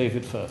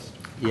David first?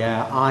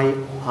 Yeah, I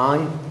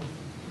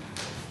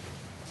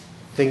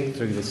think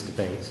through this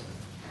debate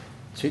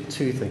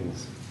two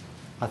things.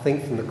 I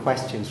think from the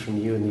questions from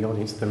you and the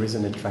audience, there is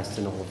an interest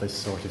in all of this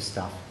sort of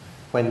stuff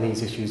when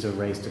these issues are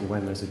raised and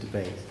when there's a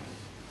debate.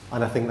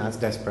 And I think that's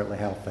desperately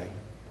healthy.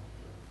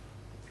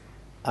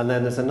 And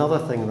then there's another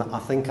thing that I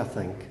think,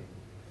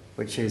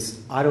 which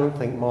is I don't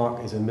think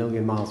Mark is a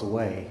million miles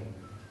away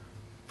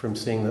from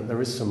seeing that there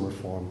is some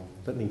reform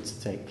that needs to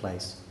take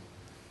place.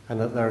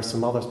 And that there are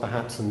some others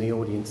perhaps in the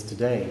audience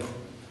today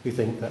who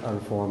think that a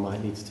reform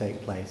might need to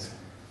take place.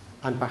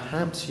 And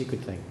perhaps you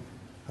could think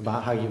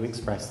about how you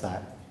express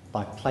that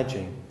by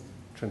pledging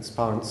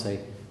transparency,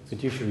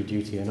 fiduciary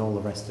duty and all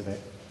the rest of it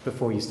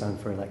before you stand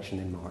for election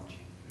in March.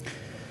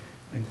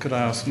 And could I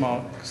ask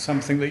Mark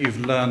something that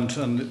you've learned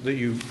and that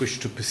you wish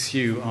to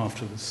pursue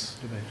after this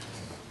debate?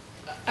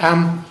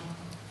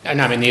 And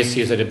I mean, the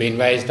issues that have been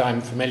raised I'm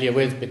familiar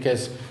with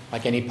because,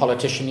 like any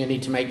politician, you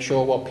need to make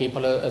sure what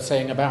people are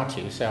saying about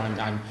you. So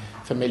I'm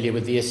familiar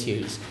with the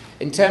issues.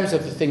 In terms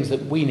of the things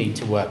that we need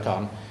to work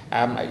on,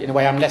 in a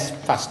way, I'm less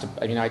fussed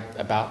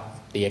about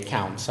the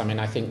accounts. I mean,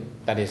 I think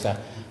that is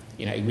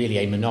really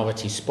a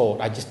minority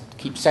sport. I just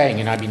keep saying,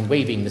 and I've been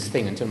waving this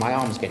thing until my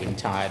arm's getting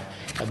tired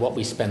of what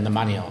we spend the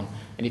money on.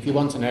 And if you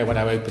want to know what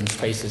our open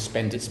spaces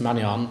spend its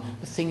money on,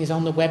 the thing is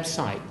on the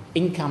website.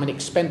 Income and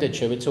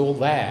expenditure, it's all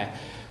there.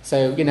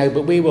 So,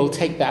 but we will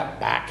take that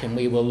back and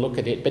we will look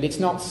at it. But it's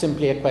not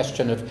simply a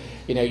question of,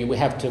 we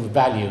have to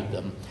value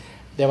them.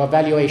 There are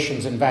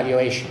valuations and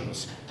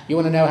valuations. You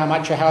want to know how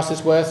much your house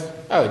is worth?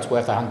 Oh, it's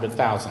worth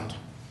 100,000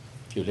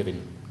 if you live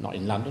not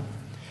in London.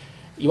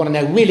 You want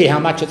to know really how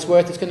much it's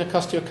worth? It's going to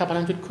cost you a couple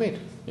hundred quid,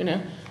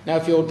 Now,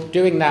 if you're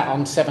doing that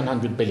on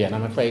 700 billion,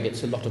 I'm afraid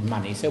it's a lot of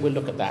money, so we'll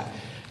look at that.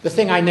 The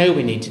thing I know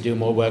we need to do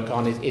more work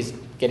on is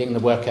getting the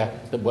worker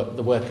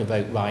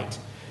vote right.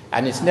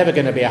 And it's never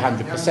going to be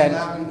 100%. You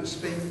allow them to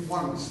speak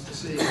once to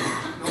see,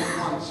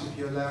 not once if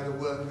you allow the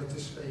worker to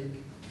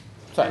speak.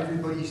 Sorry.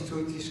 Everybody's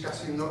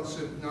discussing lots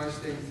of nice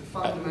things. The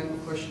fundamental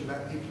question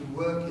about people who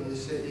work in the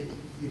city,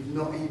 you've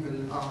not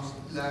even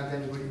allowed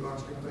anybody to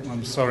ask a question.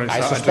 I'm sorry, I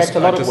sir, suspect a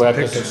lot of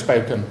workers have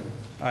spoken.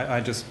 I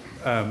just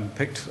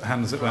picked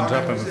hands that went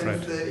up, I'm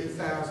afraid.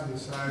 30,000,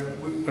 so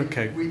we'd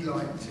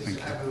like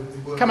to have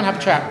a work. Come and have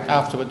a chat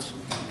afterwards.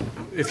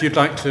 If you'd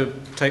like to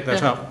take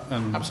that up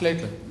and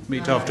absolutely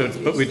meet afterwards.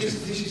 But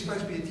this is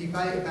supposed to be a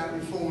debate about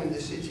reforming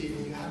the city,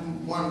 and you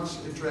haven't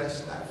once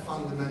addressed that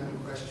fundamental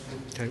question.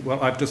 Okay,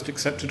 well, I've just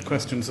accepted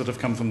questions that have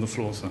come from the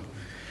floor, sir.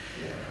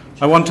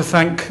 I want to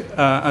thank,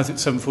 as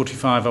it's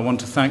 7:45, I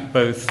want to thank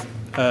both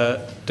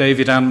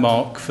David and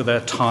Mark for their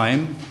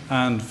time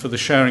and for the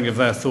sharing of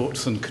their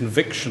thoughts and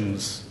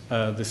convictions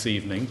this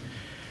evening.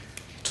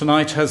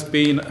 Tonight has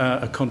been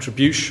a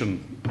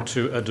contribution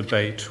to a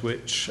debate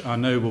which I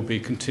know will be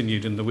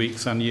continued in the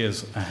weeks and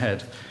years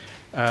ahead.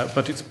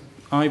 But it's,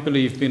 I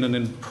believe, been an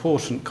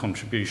important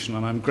contribution,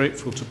 and I'm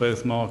grateful to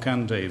both Mark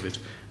and David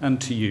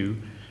and to you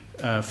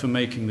for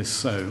making this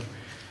so.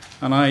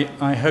 And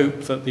I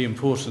hope that the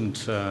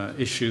important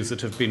issues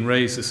that have been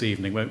raised this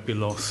evening won't be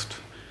lost,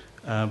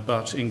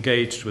 but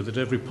engaged with at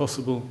every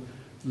possible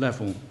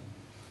level.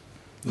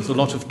 There's a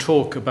lot of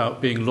talk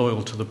about being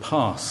loyal to the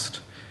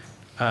past,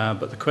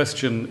 but the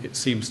question, it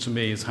seems to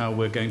me, is how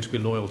we're going to be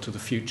loyal to the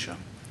future.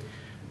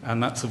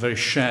 And that's a very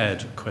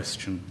shared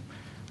question,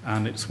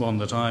 and it's one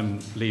that I'm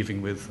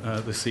leaving with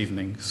this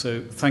evening.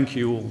 So thank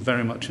you all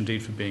very much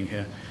indeed for being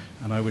here,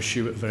 and I wish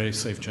you a very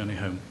safe journey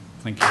home.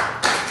 Thank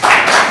you.